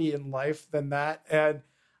happy in life than that. And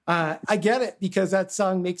I get it, because that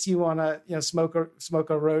song makes you want to, smoke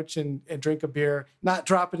a roach and drink a beer, not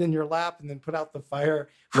drop it in your lap and then put out the fire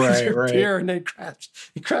with your beer and then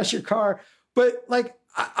crash your car. But like,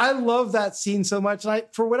 I love that scene so much. And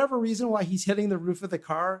for whatever reason, why he's hitting the roof of the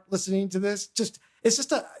car, listening to this, it's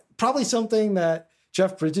just probably something that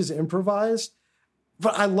Jeff Bridges improvised,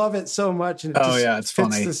 but I love it so much. And it's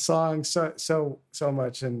fits funny. the song so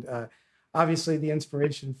much. And obviously the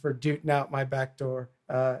inspiration for Dootin' Out My Back Door,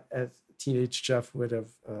 as teenage Jeff would have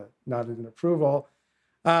nodded in approval.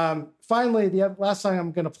 Finally, the last song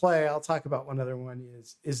I'm going to play, I'll talk about one other one,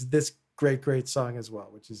 is this great song as well,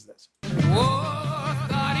 which is this. Whoa,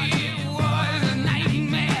 thought it was a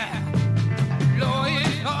nightmare. Lord,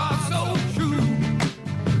 it's all so true.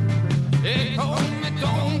 They told me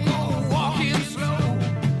don't go walking slow.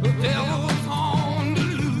 The devil's on the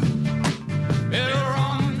loose. Better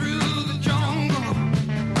run through the jungle.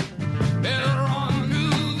 Better run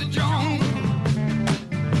through the jungle.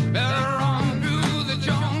 Better run through the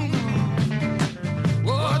jungle.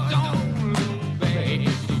 Whoa, don't look back.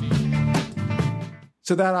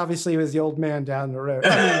 So that obviously was the old man down the road.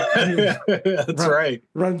 That's right.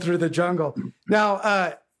 Run through the jungle. Now,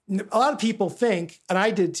 a lot of people think, and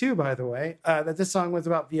I did too, by the way, that this song was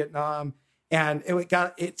about Vietnam. And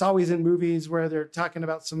it's always in movies where they're talking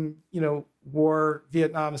about some, war,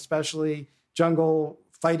 Vietnam, especially jungle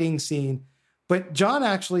fighting scene. But John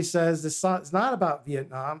actually says this song is not about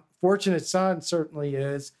Vietnam. Fortunate Son certainly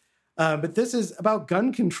is. But this is about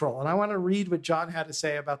gun control. And I want to read what John had to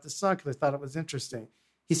say about this song, because I thought it was interesting.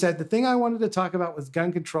 He said, the thing I wanted to talk about was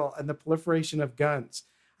gun control and the proliferation of guns.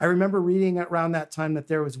 I remember reading around that time that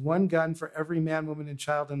there was one gun for every man, woman, and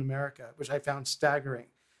child in America, which I found staggering.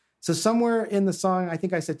 So somewhere in the song, I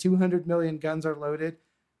think I said 200 million guns are loaded.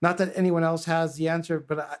 Not that anyone else has the answer,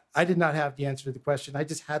 but I did not have the answer to the question. I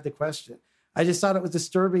just had the question. I just thought it was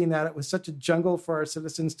disturbing that it was such a jungle for our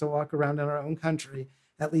citizens to walk around in our own country,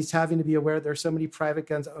 at least having to be aware there are so many private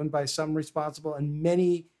guns owned by some responsible and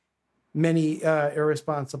many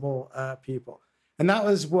irresponsible people. And that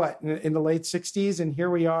was in the late 60s. And here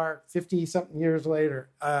we are 50 something years later.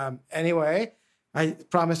 Anyway, I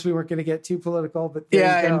promised we weren't going to get too political, but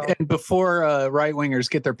and before right wingers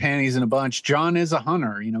get their panties in a bunch, John is a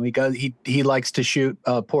hunter. He likes to shoot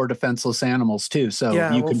poor defenseless animals too. So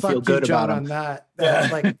you can feel good John, about him. On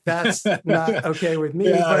that. That's not okay with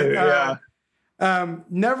me.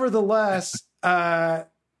 Nevertheless, that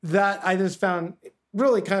I just found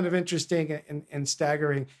really kind of interesting and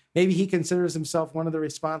staggering. Maybe he considers himself one of the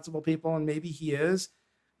responsible people, and maybe he is.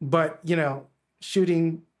 But,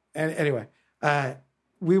 shooting. And anyway,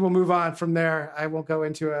 we will move on from there. I won't go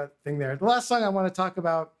into a thing there. The last song I want to talk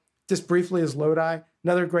about just briefly is Lodi.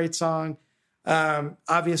 Another great song.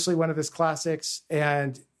 Obviously one of his classics,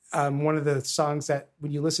 and one of the songs that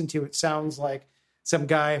when you listen to it sounds like some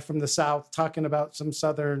guy from the South talking about some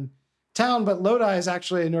Southern town, but Lodi is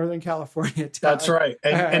actually a Northern California town. That's right.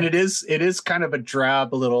 And it is kind of a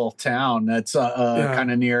drab little town that's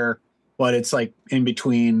kind of near it's like in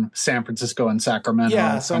between San Francisco and Sacramento.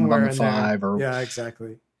 Yeah, somewhere on the 5 yeah,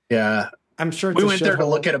 exactly. Yeah. I'm sure we went there to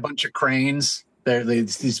look at a bunch of cranes.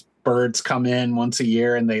 These birds come in once a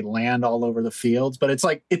year and they land all over the fields, but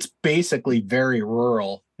it's basically very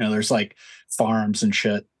rural. There's like farms and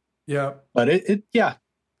shit. Yeah. But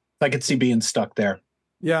I could see being stuck there.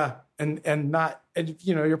 Yeah. And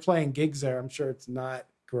you're playing gigs there. I'm sure it's not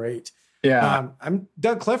great. Yeah.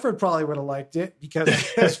 Doug Clifford probably would have liked it because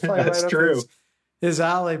it's probably that's right true. Up his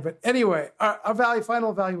alley. But anyway, our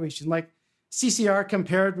final evaluation, like CCR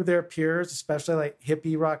compared with their peers, especially like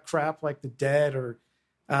hippie rock crap like the Dead or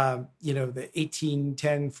the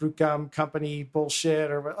 1810 Fruit Gum Company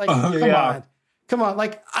bullshit or like, come on.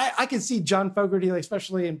 Like I can see John Fogerty, like,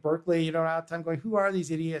 especially in Berkeley, out of time going, who are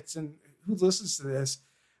these idiots and who listens to this?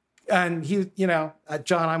 And he,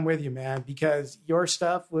 John, I'm with you, man, because your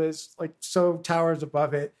stuff was like so towers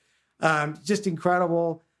above it. Just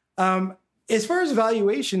incredible. As far as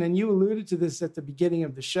evaluation, and you alluded to this at the beginning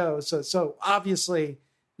of the show. So obviously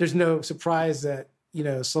there's no surprise that,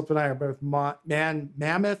 Slip and I are both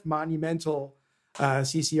mammoth, monumental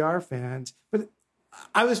CCR fans. But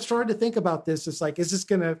I was trying to think about this. It's like, is this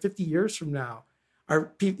going to 50 years from now?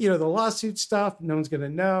 The lawsuit stuff, no one's going to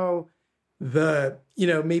know.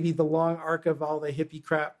 Maybe the long arc of all the hippie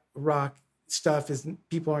crap rock stuff is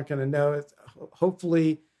people aren't going to know. It's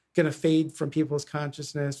hopefully going to fade from people's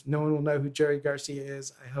consciousness. No one will know who Jerry Garcia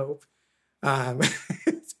is, I hope.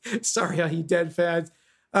 Sorry, all you Dead fans.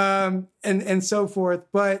 And so forth.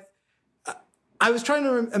 But I was trying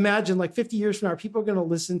to imagine, like 50 years from now, are people going to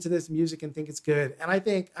listen to this music and think it's good? And I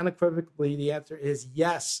think unequivocally the answer is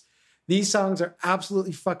yes. These songs are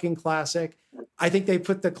absolutely fucking classic. I think they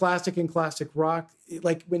put the classic in classic rock.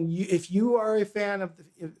 Like if you are a fan of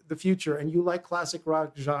the future and you like classic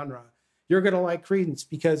rock genre, you're going to like Creedence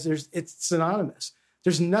because it's synonymous.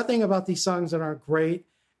 There's nothing about these songs that aren't great.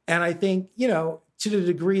 And I think, to the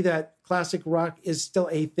degree that classic rock is still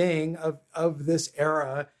a thing of this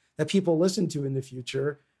era that people listen to in the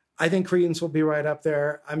future, I think Creedence will be right up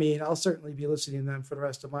there. I mean, I'll certainly be listening to them for the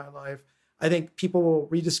rest of my life. I think people will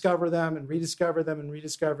rediscover them and rediscover them and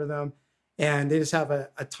rediscover them. And they just have a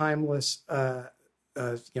timeless,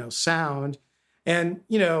 sound. And,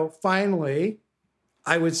 finally,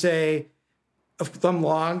 I would say Thumb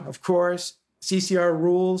Long, of course, CCR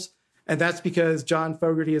rules. And that's because John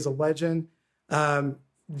Fogerty is a legend.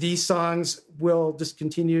 These songs will just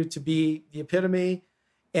continue to be the epitome,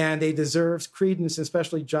 and they deserve Creedence,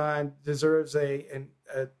 especially John, deserves a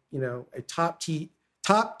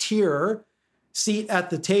top tier seat at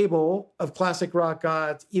the table of classic rock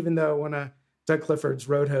gods, even though one of Doug Clifford's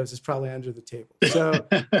Roadhouse is probably under the table. So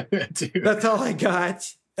that's all I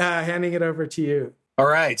got. Handing it over to you. All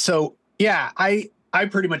right. So yeah, I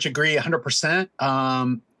pretty much agree 100%.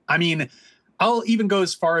 I mean, I'll even go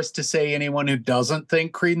as far as to say anyone who doesn't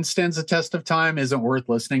think Creedence stands the test of time isn't worth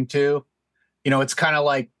listening to. It's kind of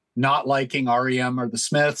like not liking REM or the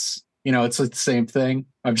Smiths. It's the same thing.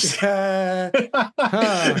 I'm just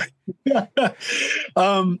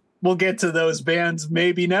we'll get to those bands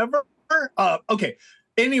maybe never. Okay.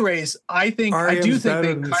 Anyways, I think REM's I do think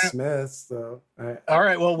they kind of Smiths, though. All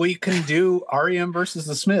right. Well, we can do REM versus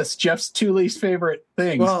the Smiths. Jeff's two least favorite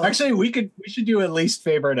things. Well, actually, we should do a least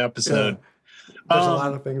favorite episode. Yeah. There's a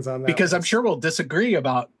lot of things on that because list. I'm sure we'll disagree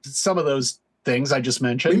about some of those things I just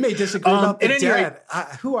mentioned. We may disagree about the Dead.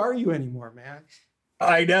 Who are you anymore, man?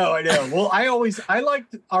 I know. Well, I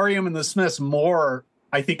liked REM and the Smiths more,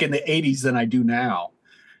 I think, in the 80s than I do now.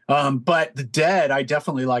 But the Dead, I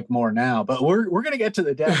definitely like more now. But we're going to get to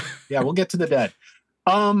the Dead. Yeah, we'll get to the Dead.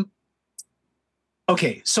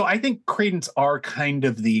 Okay, so I think Creedence are kind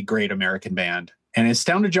of the great American band. And it's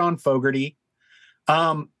down to John Fogerty.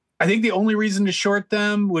 I think the only reason to short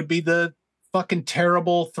them would be the fucking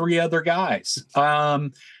terrible three other guys.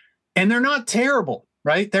 And they're not terrible,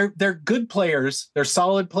 right? They're good players. They're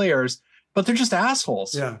solid players, but they're just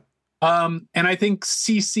assholes. Yeah. And I think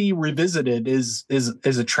CC Revisited is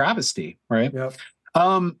a travesty, right? Yep.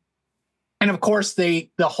 And of course, the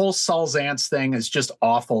whole Saul Zaentz thing is just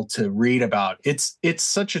awful to read about. It's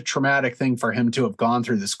such a traumatic thing for him to have gone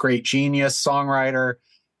through, this great genius songwriter,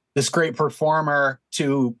 this great performer,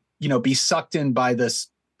 to be sucked in by this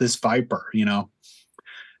viper.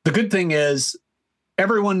 The good thing is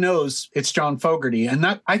everyone knows it's John Fogerty, and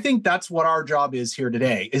that I think that's what our job is here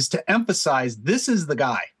today, is to emphasize this is the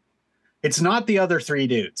guy. It's not the other three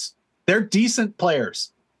dudes. They're decent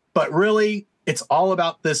players, but really it's all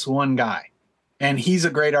about this one guy. And he's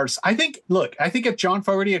a great artist. I think if John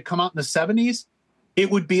Fogerty had come out in the 70s,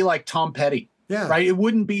 it would be like Tom Petty. Yeah. Right? It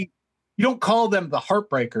wouldn't be, you don't call them the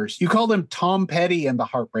Heartbreakers. You call them Tom Petty and the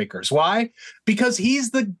Heartbreakers. Why? Because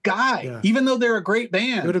he's the guy, Yeah. even though they're a great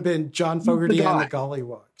band. It would have been John Fogerty and the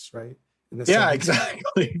Gollywalks, right? Yeah,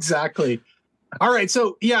 exactly. All right.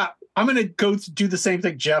 So, yeah, I'm going to go do the same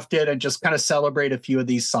thing Jeff did and just kind of celebrate a few of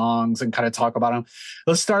these songs and kind of talk about them.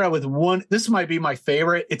 Let's start out with one. This might be my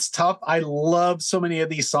favorite. It's tough. I love so many of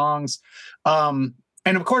these songs. And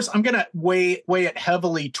of course, I'm going to weigh it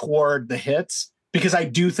heavily toward the hits because I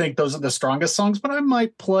do think those are the strongest songs, but I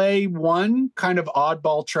might play one kind of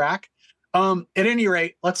oddball track. At any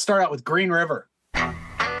rate, let's start out with Green River.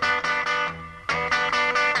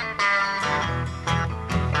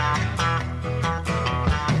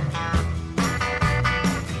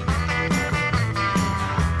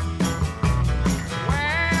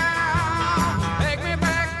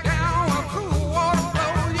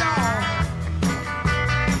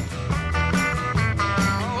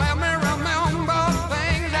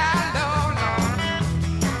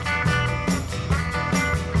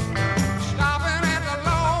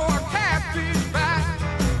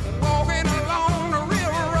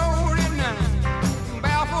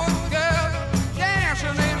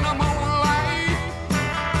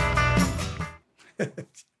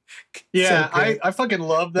 Yeah, so I fucking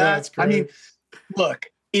love that. I mean, look,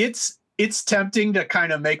 it's tempting to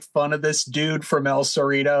kind of make fun of this dude from El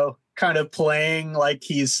Cerrito, kind of playing like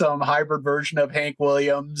he's some hybrid version of Hank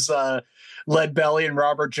Williams, Lead Belly, and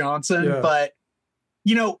Robert Johnson. Yeah. But,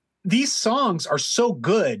 you know, these songs are so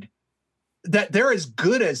good that they're as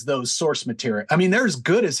good as those source material. I mean, they're as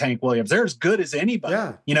good as Hank Williams. They're as good as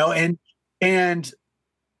anybody, you know, and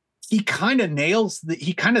he kind of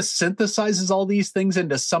he kind of synthesizes all these things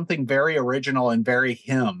into something very original and very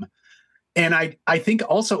him. And I think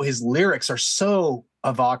also his lyrics are so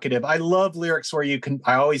evocative. I love lyrics where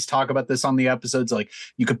I always talk about this on the episodes, like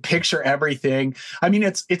you could picture everything. I mean,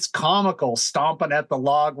 it's comical, stomping at the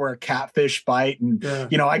log where a catfish bite. And,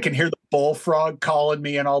 you know, I can hear the bullfrog calling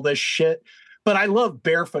me and all this shit. But I love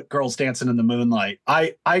barefoot girls dancing in the moonlight.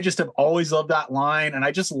 I just have always loved that line. And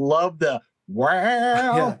I just love the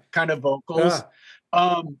wow kind of vocals.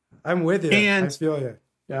 I'm with you. And I feel you.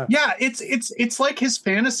 Yeah, it's like his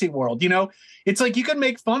fantasy world, you know. It's like you can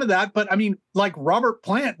make fun of that, but I mean, like Robert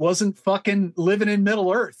Plant wasn't fucking living in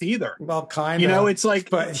Middle Earth either. Well, kind of. You know, it's like,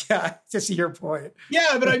 but yeah, just your point.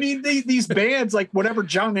 Yeah, but I mean, these bands like whatever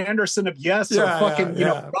John Anderson of Yes are fucking you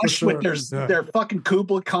know Rush with their fucking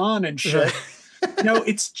Kubla Khan and shit. You know,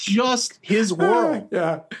 it's just his world.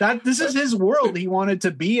 This is his world he wanted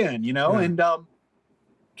to be in, you know, and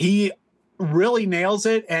he really nails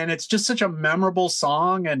it, and it's just such a memorable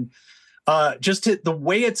song, and just the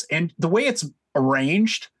way it's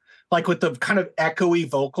arranged, like with the kind of echoey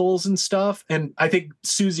vocals and stuff. And I think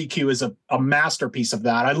Susie Q is a masterpiece of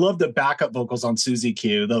that. I love the backup vocals on Susie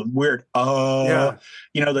Q, the weird you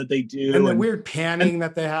know, that they do, and the weird panning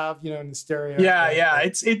that they have, you know, in the stereo.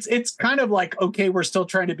 It's kind of like, okay, we're still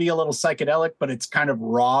trying to be a little psychedelic, but it's kind of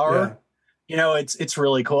raw. You know, it's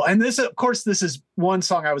really cool. And this, of course, this is one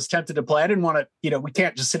song I was tempted to play. I didn't want to, you know, we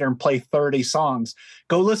can't just sit here and play 30 songs.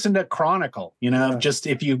 Go listen to Chronicle, you know, just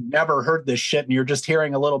if you've never heard this shit and you're just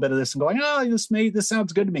hearing a little bit of this and going, oh, this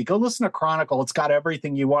sounds good to me. Go listen to Chronicle. It's got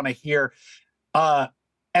everything you want to hear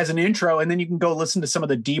as an intro. And then you can go listen to some of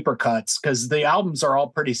the deeper cuts because the albums are all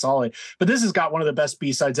pretty solid. But this has got one of the best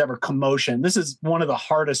B-sides ever, Commotion. This is one of the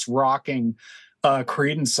hardest rocking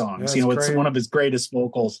Creedence songs. You know, it's one of his greatest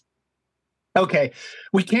vocals. Okay,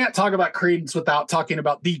 we can't talk about Creedence without talking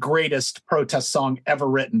about the greatest protest song ever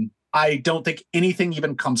written. I don't think anything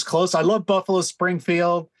even comes close. I love Buffalo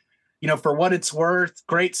Springfield, you know, for what it's worth,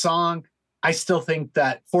 great song. I still think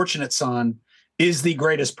that Fortunate Son is the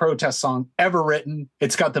greatest protest song ever written.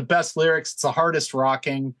 It's got the best lyrics. It's the hardest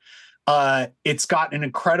rocking. It's got an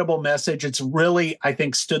incredible message. It's really, I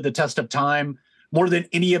think, stood the test of time more than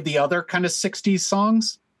any of the other kind of 60s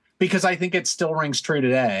songs because I think it still rings true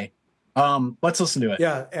today. Let's listen to it.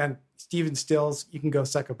 Yeah, and Stephen Stills, you can go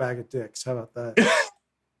suck a bag of dicks. How about that?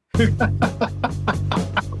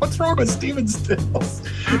 What's wrong with Stephen Stills?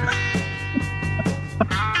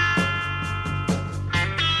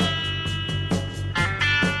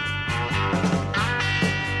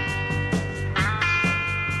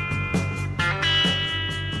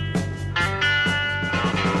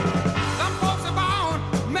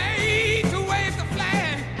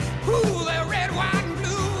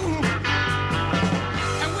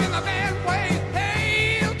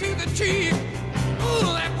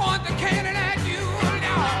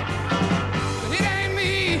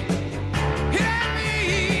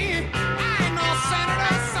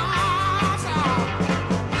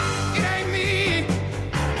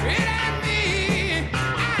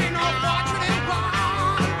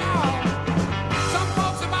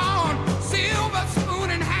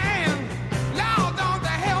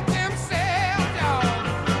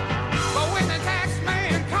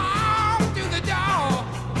 To the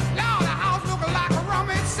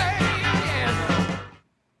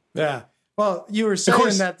Yeah. Well, you were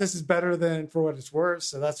saying that this is better than For What It's Worth,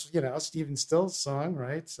 so that's, Stephen Still's song,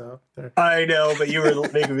 right? So there. I know, but you were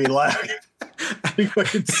making me laugh.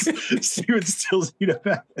 Stephen Still's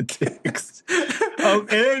mathematics.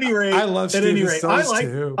 At any rate, I love Stephen Stills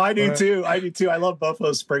too. I do too. I love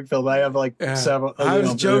Buffalo Springfield. I have several. I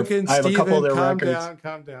was joking. I have a couple of their calm records.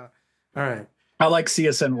 Calm down. All right. I like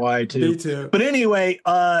CSNY too. Me too. But anyway,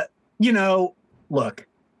 look.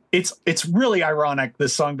 It's really ironic,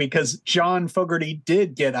 this song, because John Fogerty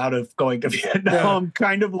did get out of going to Vietnam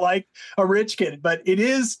kind of like a rich kid. But it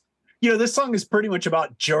is, this song is pretty much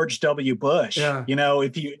about George W. Bush,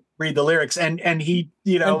 if you read the lyrics. And he,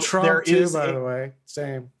 and Trump there too, is by the way.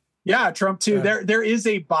 Same. Yeah, Trump too. Yeah. There is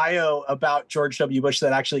a bio about George W. Bush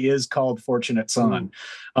that actually is called Fortunate Son,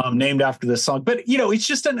 named after this song. But, it's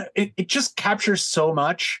just it just captures so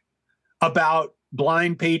much about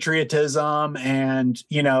blind patriotism and,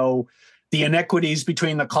 the inequities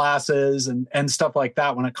between the classes and stuff like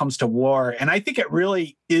that when it comes to war. And I think it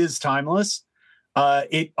really is timeless.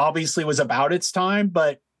 It obviously was about its time,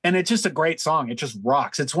 and it's just a great song. It just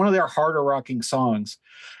rocks. It's one of their harder rocking songs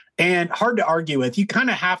and hard to argue with. You kind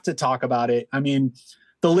of have to talk about it. I mean,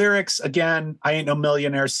 the lyrics, again, I ain't no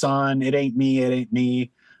millionaire son. It ain't me. It ain't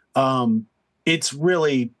me. It's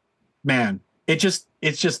really, man, it just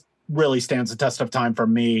really stands the test of time for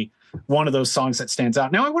me. One of those songs that stands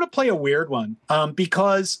out. Now I want to play a weird one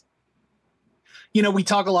because, we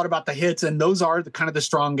talk a lot about the hits and those are the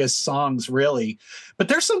strongest songs really, but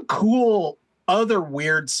there's some cool other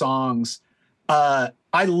weird songs. I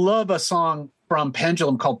love a song from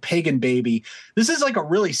Pendulum called Pagan Baby. This is like a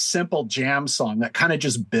really simple jam song that kind of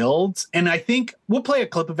just builds. And I think we'll play a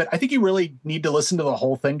clip of it. I think you really need to listen to the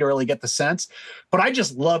whole thing to really get the sense. But I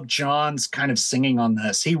just love John's kind of singing on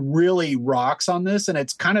this. He really rocks on this. And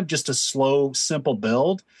it's kind of just a slow, simple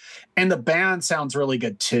build. And the band sounds really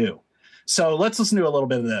good too. So let's listen to a little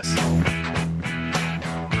bit of this.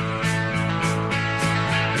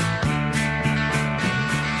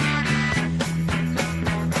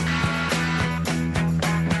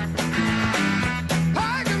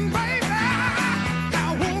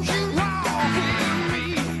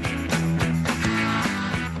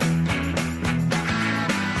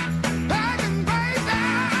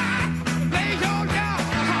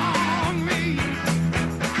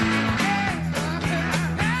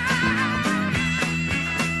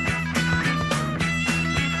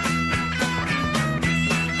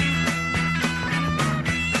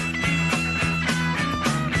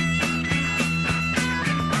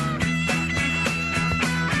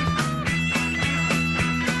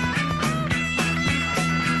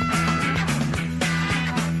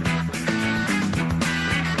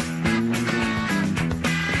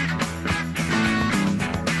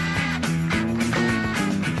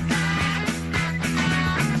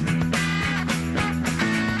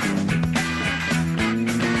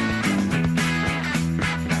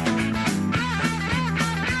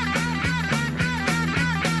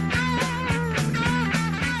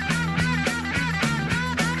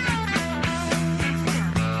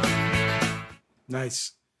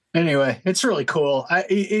 Nice. Anyway, it's really cool.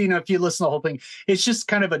 If you listen to the whole thing, it's just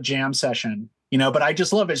kind of a jam session, but I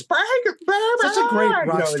just love it. Such a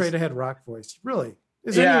great straight ahead rock voice. Really.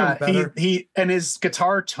 Is anyone better? He and his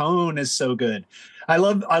guitar tone is so good. I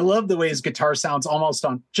love the way his guitar sounds almost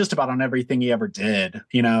on just about on everything he ever did,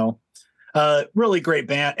 really great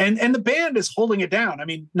band. And the band is holding it down. I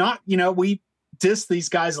mean, we diss these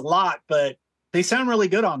guys a lot, but they sound really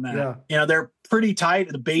good on that. Yeah. They're pretty tight.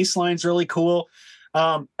 The bass line's really cool.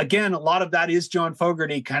 Again, a lot of that is John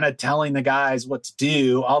Fogerty kind of telling the guys what to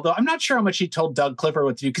do. Although I'm not sure how much he told Doug Clifford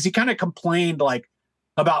what to do, because he kind of complained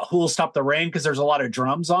about Who'll Stop the Rain because there's a lot of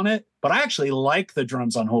drums on it. But I actually like the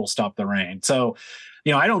drums on Who'll Stop the Rain. So,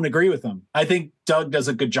 I don't agree with him. I think Doug does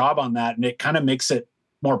a good job on that, and it kind of makes it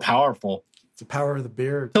more powerful. It's the power of the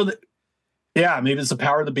beard. So, maybe it's the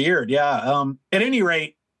power of the beard. Yeah. At any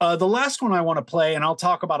rate, the last one I want to play, and I'll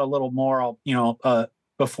talk about a little more,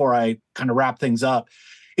 before I kind of wrap things up,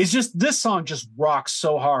 is just this song just rocks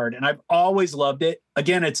so hard. And I've always loved it.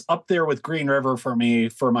 Again, it's up there with Green River for me,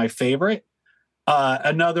 for my favorite.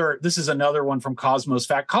 This is another one from Cosmos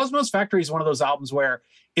Factory. Cosmos Factory is one of those albums where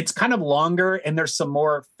it's kind of longer and there's some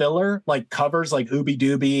more filler, like covers like Ooby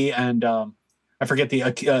Dooby and I forget the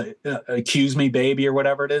Accuse Me Baby or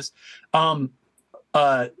whatever it is. There's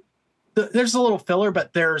a little filler,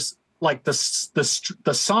 but there's like the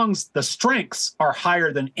songs, the strengths are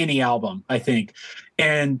higher than any album, I think.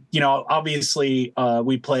 And, obviously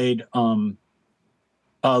we played Looking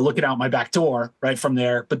Out My Back Door right from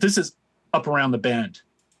there, but this is Up Around the Bend.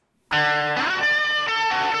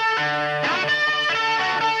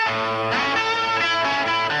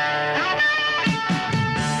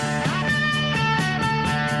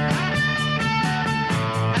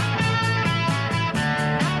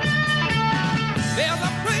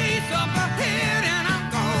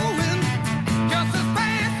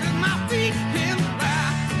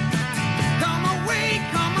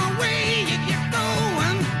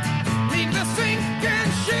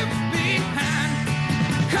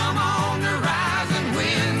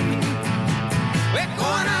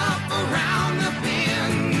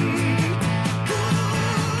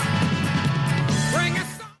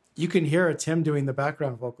 you can hear it's him doing the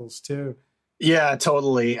background vocals too. Yeah,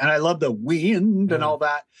 totally. And I love the wind and all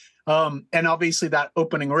that. And obviously that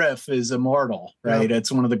opening riff is immortal, right? Yeah.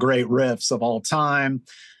 It's one of the great riffs of all time.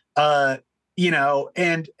 You know,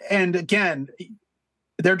 and again,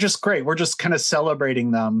 they're just great. We're just kind of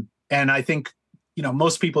celebrating them. And I think, you know,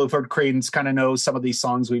 most people who've heard Creedence kind of know some of these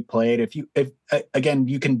songs we played. If again,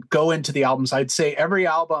 you can go into the albums. I'd say every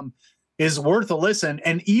album is worth a listen,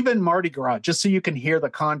 and even Mardi Gras, just so you can hear the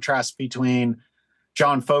contrast between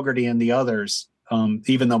John Fogerty and the others,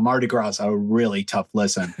 even though Mardi Gras is a really tough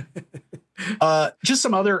listen. Just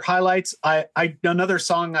some other highlights. Another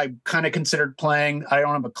song I kind of considered playing, I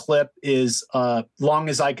don't have a clip, is Long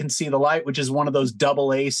As I Can See the Light, which is one of those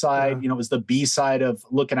double A side, you know, it was the B side of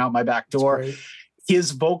Looking Out My Back Door.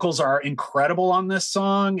 His vocals are incredible on this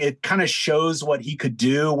song. It kind of shows what he could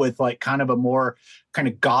do with like kind of a more kind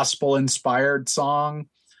of gospel inspired song.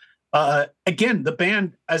 Again, the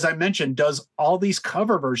band, as I mentioned, does all these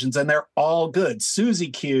cover versions and they're all good. Susie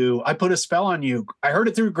Q, I Put a Spell on You. I heard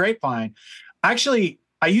it through Grapevine. Actually,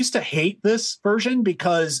 I used to hate this version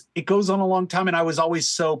because it goes on a long time and I was always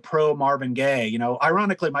so pro Marvin Gaye. You know,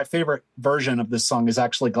 ironically, my favorite version of this song is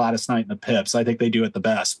actually Gladys Knight and the Pips. I think they do it the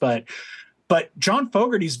best. But John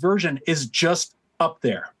Fogerty's version is just up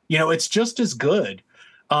there. You know, it's just as good.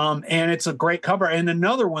 And it's a great cover. And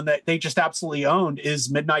another one that they just absolutely owned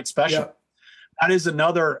is Midnight Special. Yeah. That is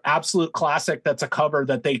another absolute classic. That's a cover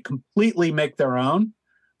that they completely make their own.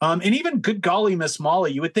 And even Good Golly, Miss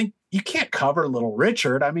Molly, you would think you can't cover Little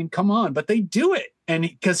Richard. I mean, come on, but they do it. And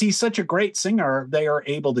because he's such a great singer, they are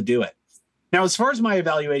able to do it. Now, as far as my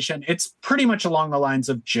evaluation, it's pretty much along the lines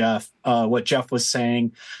of Jeff, what Jeff was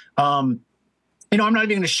saying. You know, I'm not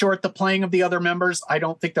even going to short the playing of the other members. I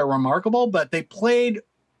don't think they're remarkable, but they played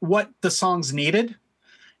what the songs needed.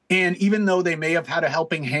 And even though they may have had a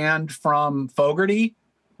helping hand from Fogerty,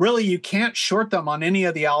 really you can't short them on any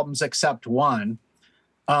of the albums except one.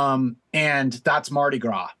 And that's Mardi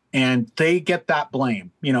Gras. And they get that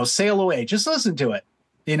blame. You know, Sail Away, just listen to it.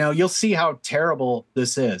 You know, you'll see how terrible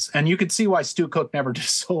this is. And you can see why Stu Cook never did a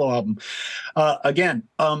solo album again.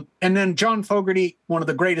 And then John Fogerty, one of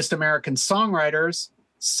the greatest American songwriters,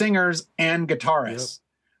 singers, and guitarists,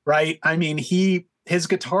 right? I mean, his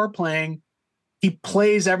guitar playing, he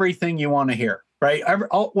plays everything you want to hear, right?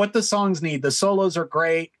 What the songs need. The solos are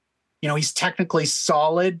great. You know, he's technically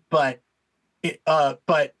solid, but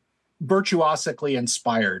virtuosically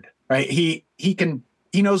inspired, right? He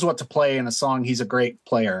knows what to play in a song. He's a great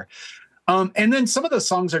player. And then some of the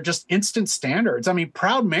songs are just instant standards. I mean,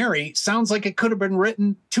 Proud Mary sounds like it could have been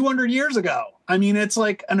written 200 years ago. I mean, it's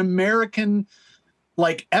like an American,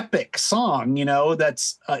 like, epic song, you know,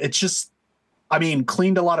 that's, it's just, I mean,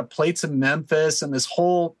 cleaned a lot of plates in Memphis, and this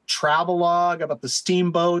whole travelogue about the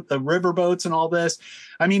steamboat, the riverboats and all this.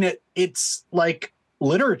 I mean, it's like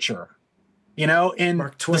literature, you know, and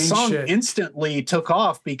the song instantly took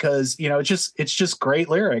off because, you know, it's just great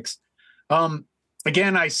lyrics.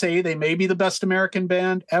 Again, I say they may be the best American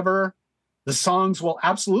band ever. The songs will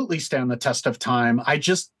absolutely stand the test of time. I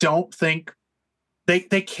just don't think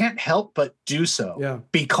they can't help but do so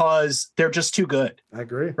because they're just too good. I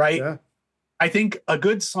agree. Right. Yeah. I think a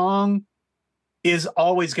good song is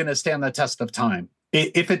always going to stand the test of time.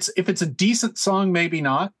 If it's a decent song, maybe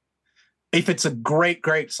not. If it's a great,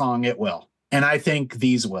 great song, it will. And I think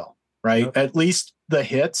these will, right? Yep. At least the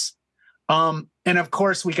hits. And of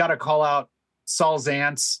course, we got to call out Saul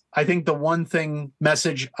Zaentz. I think the one thing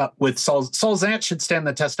message with Saul Zaentz should stand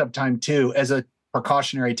the test of time too, as a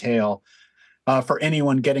precautionary tale for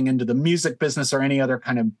anyone getting into the music business or any other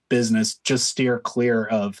kind of business. Just steer clear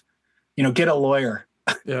of, you know, get a lawyer.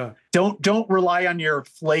 Yeah. Don't rely on your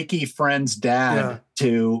flaky friend's dad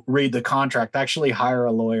to read the contract. Actually hire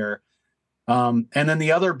a lawyer. And then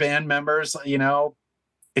the other band members, you know,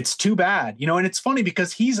 it's too bad, you know, and it's funny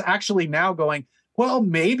because he's actually now going, well,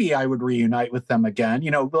 maybe I would reunite with them again,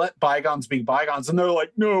 you know, let bygones be bygones. And they're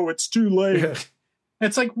like, no, it's too late. Yeah.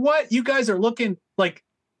 It's like, what? You guys are looking like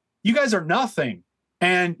you guys are nothing.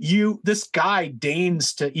 And this guy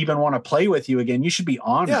deigns to even want to play with you again. You should be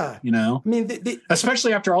honored, you know? I mean,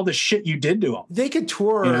 especially after all the shit you did to him. They could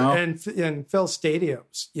tour, you know? and fill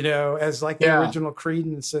stadiums, you know, as like the original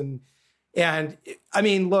Creedence. And I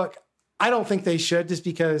mean, look, I don't think they should, just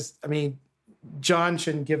because, I mean, John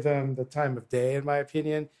shouldn't give them the time of day, in my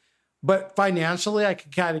opinion. But financially, I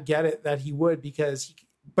could kind of get it that he would, because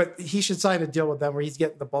but he should sign a deal with them where he's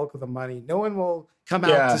getting the bulk of the money. No one will come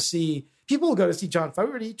out to see. People will go to see John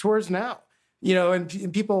Fogerty tours now.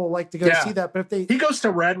 and people like to go see that. But if he goes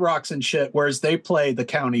to Red Rocks and shit, whereas they play the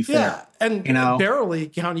county fair. Yeah, and barely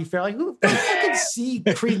county fair. Like, who fucking see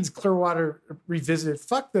Creedence Clearwater Revisited?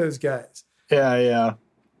 Fuck those guys. Yeah.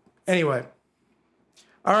 Anyway,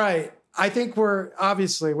 all right. I think we're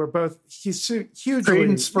both hugely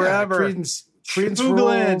Creedence forever. Creedence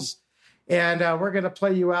rules. And we're going to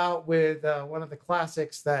play you out with one of the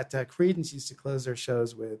classics that Creedence used to close their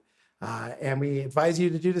shows with. And we advise you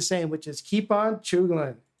to do the same, which is keep on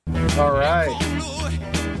chugling. All right.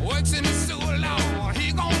 What's in the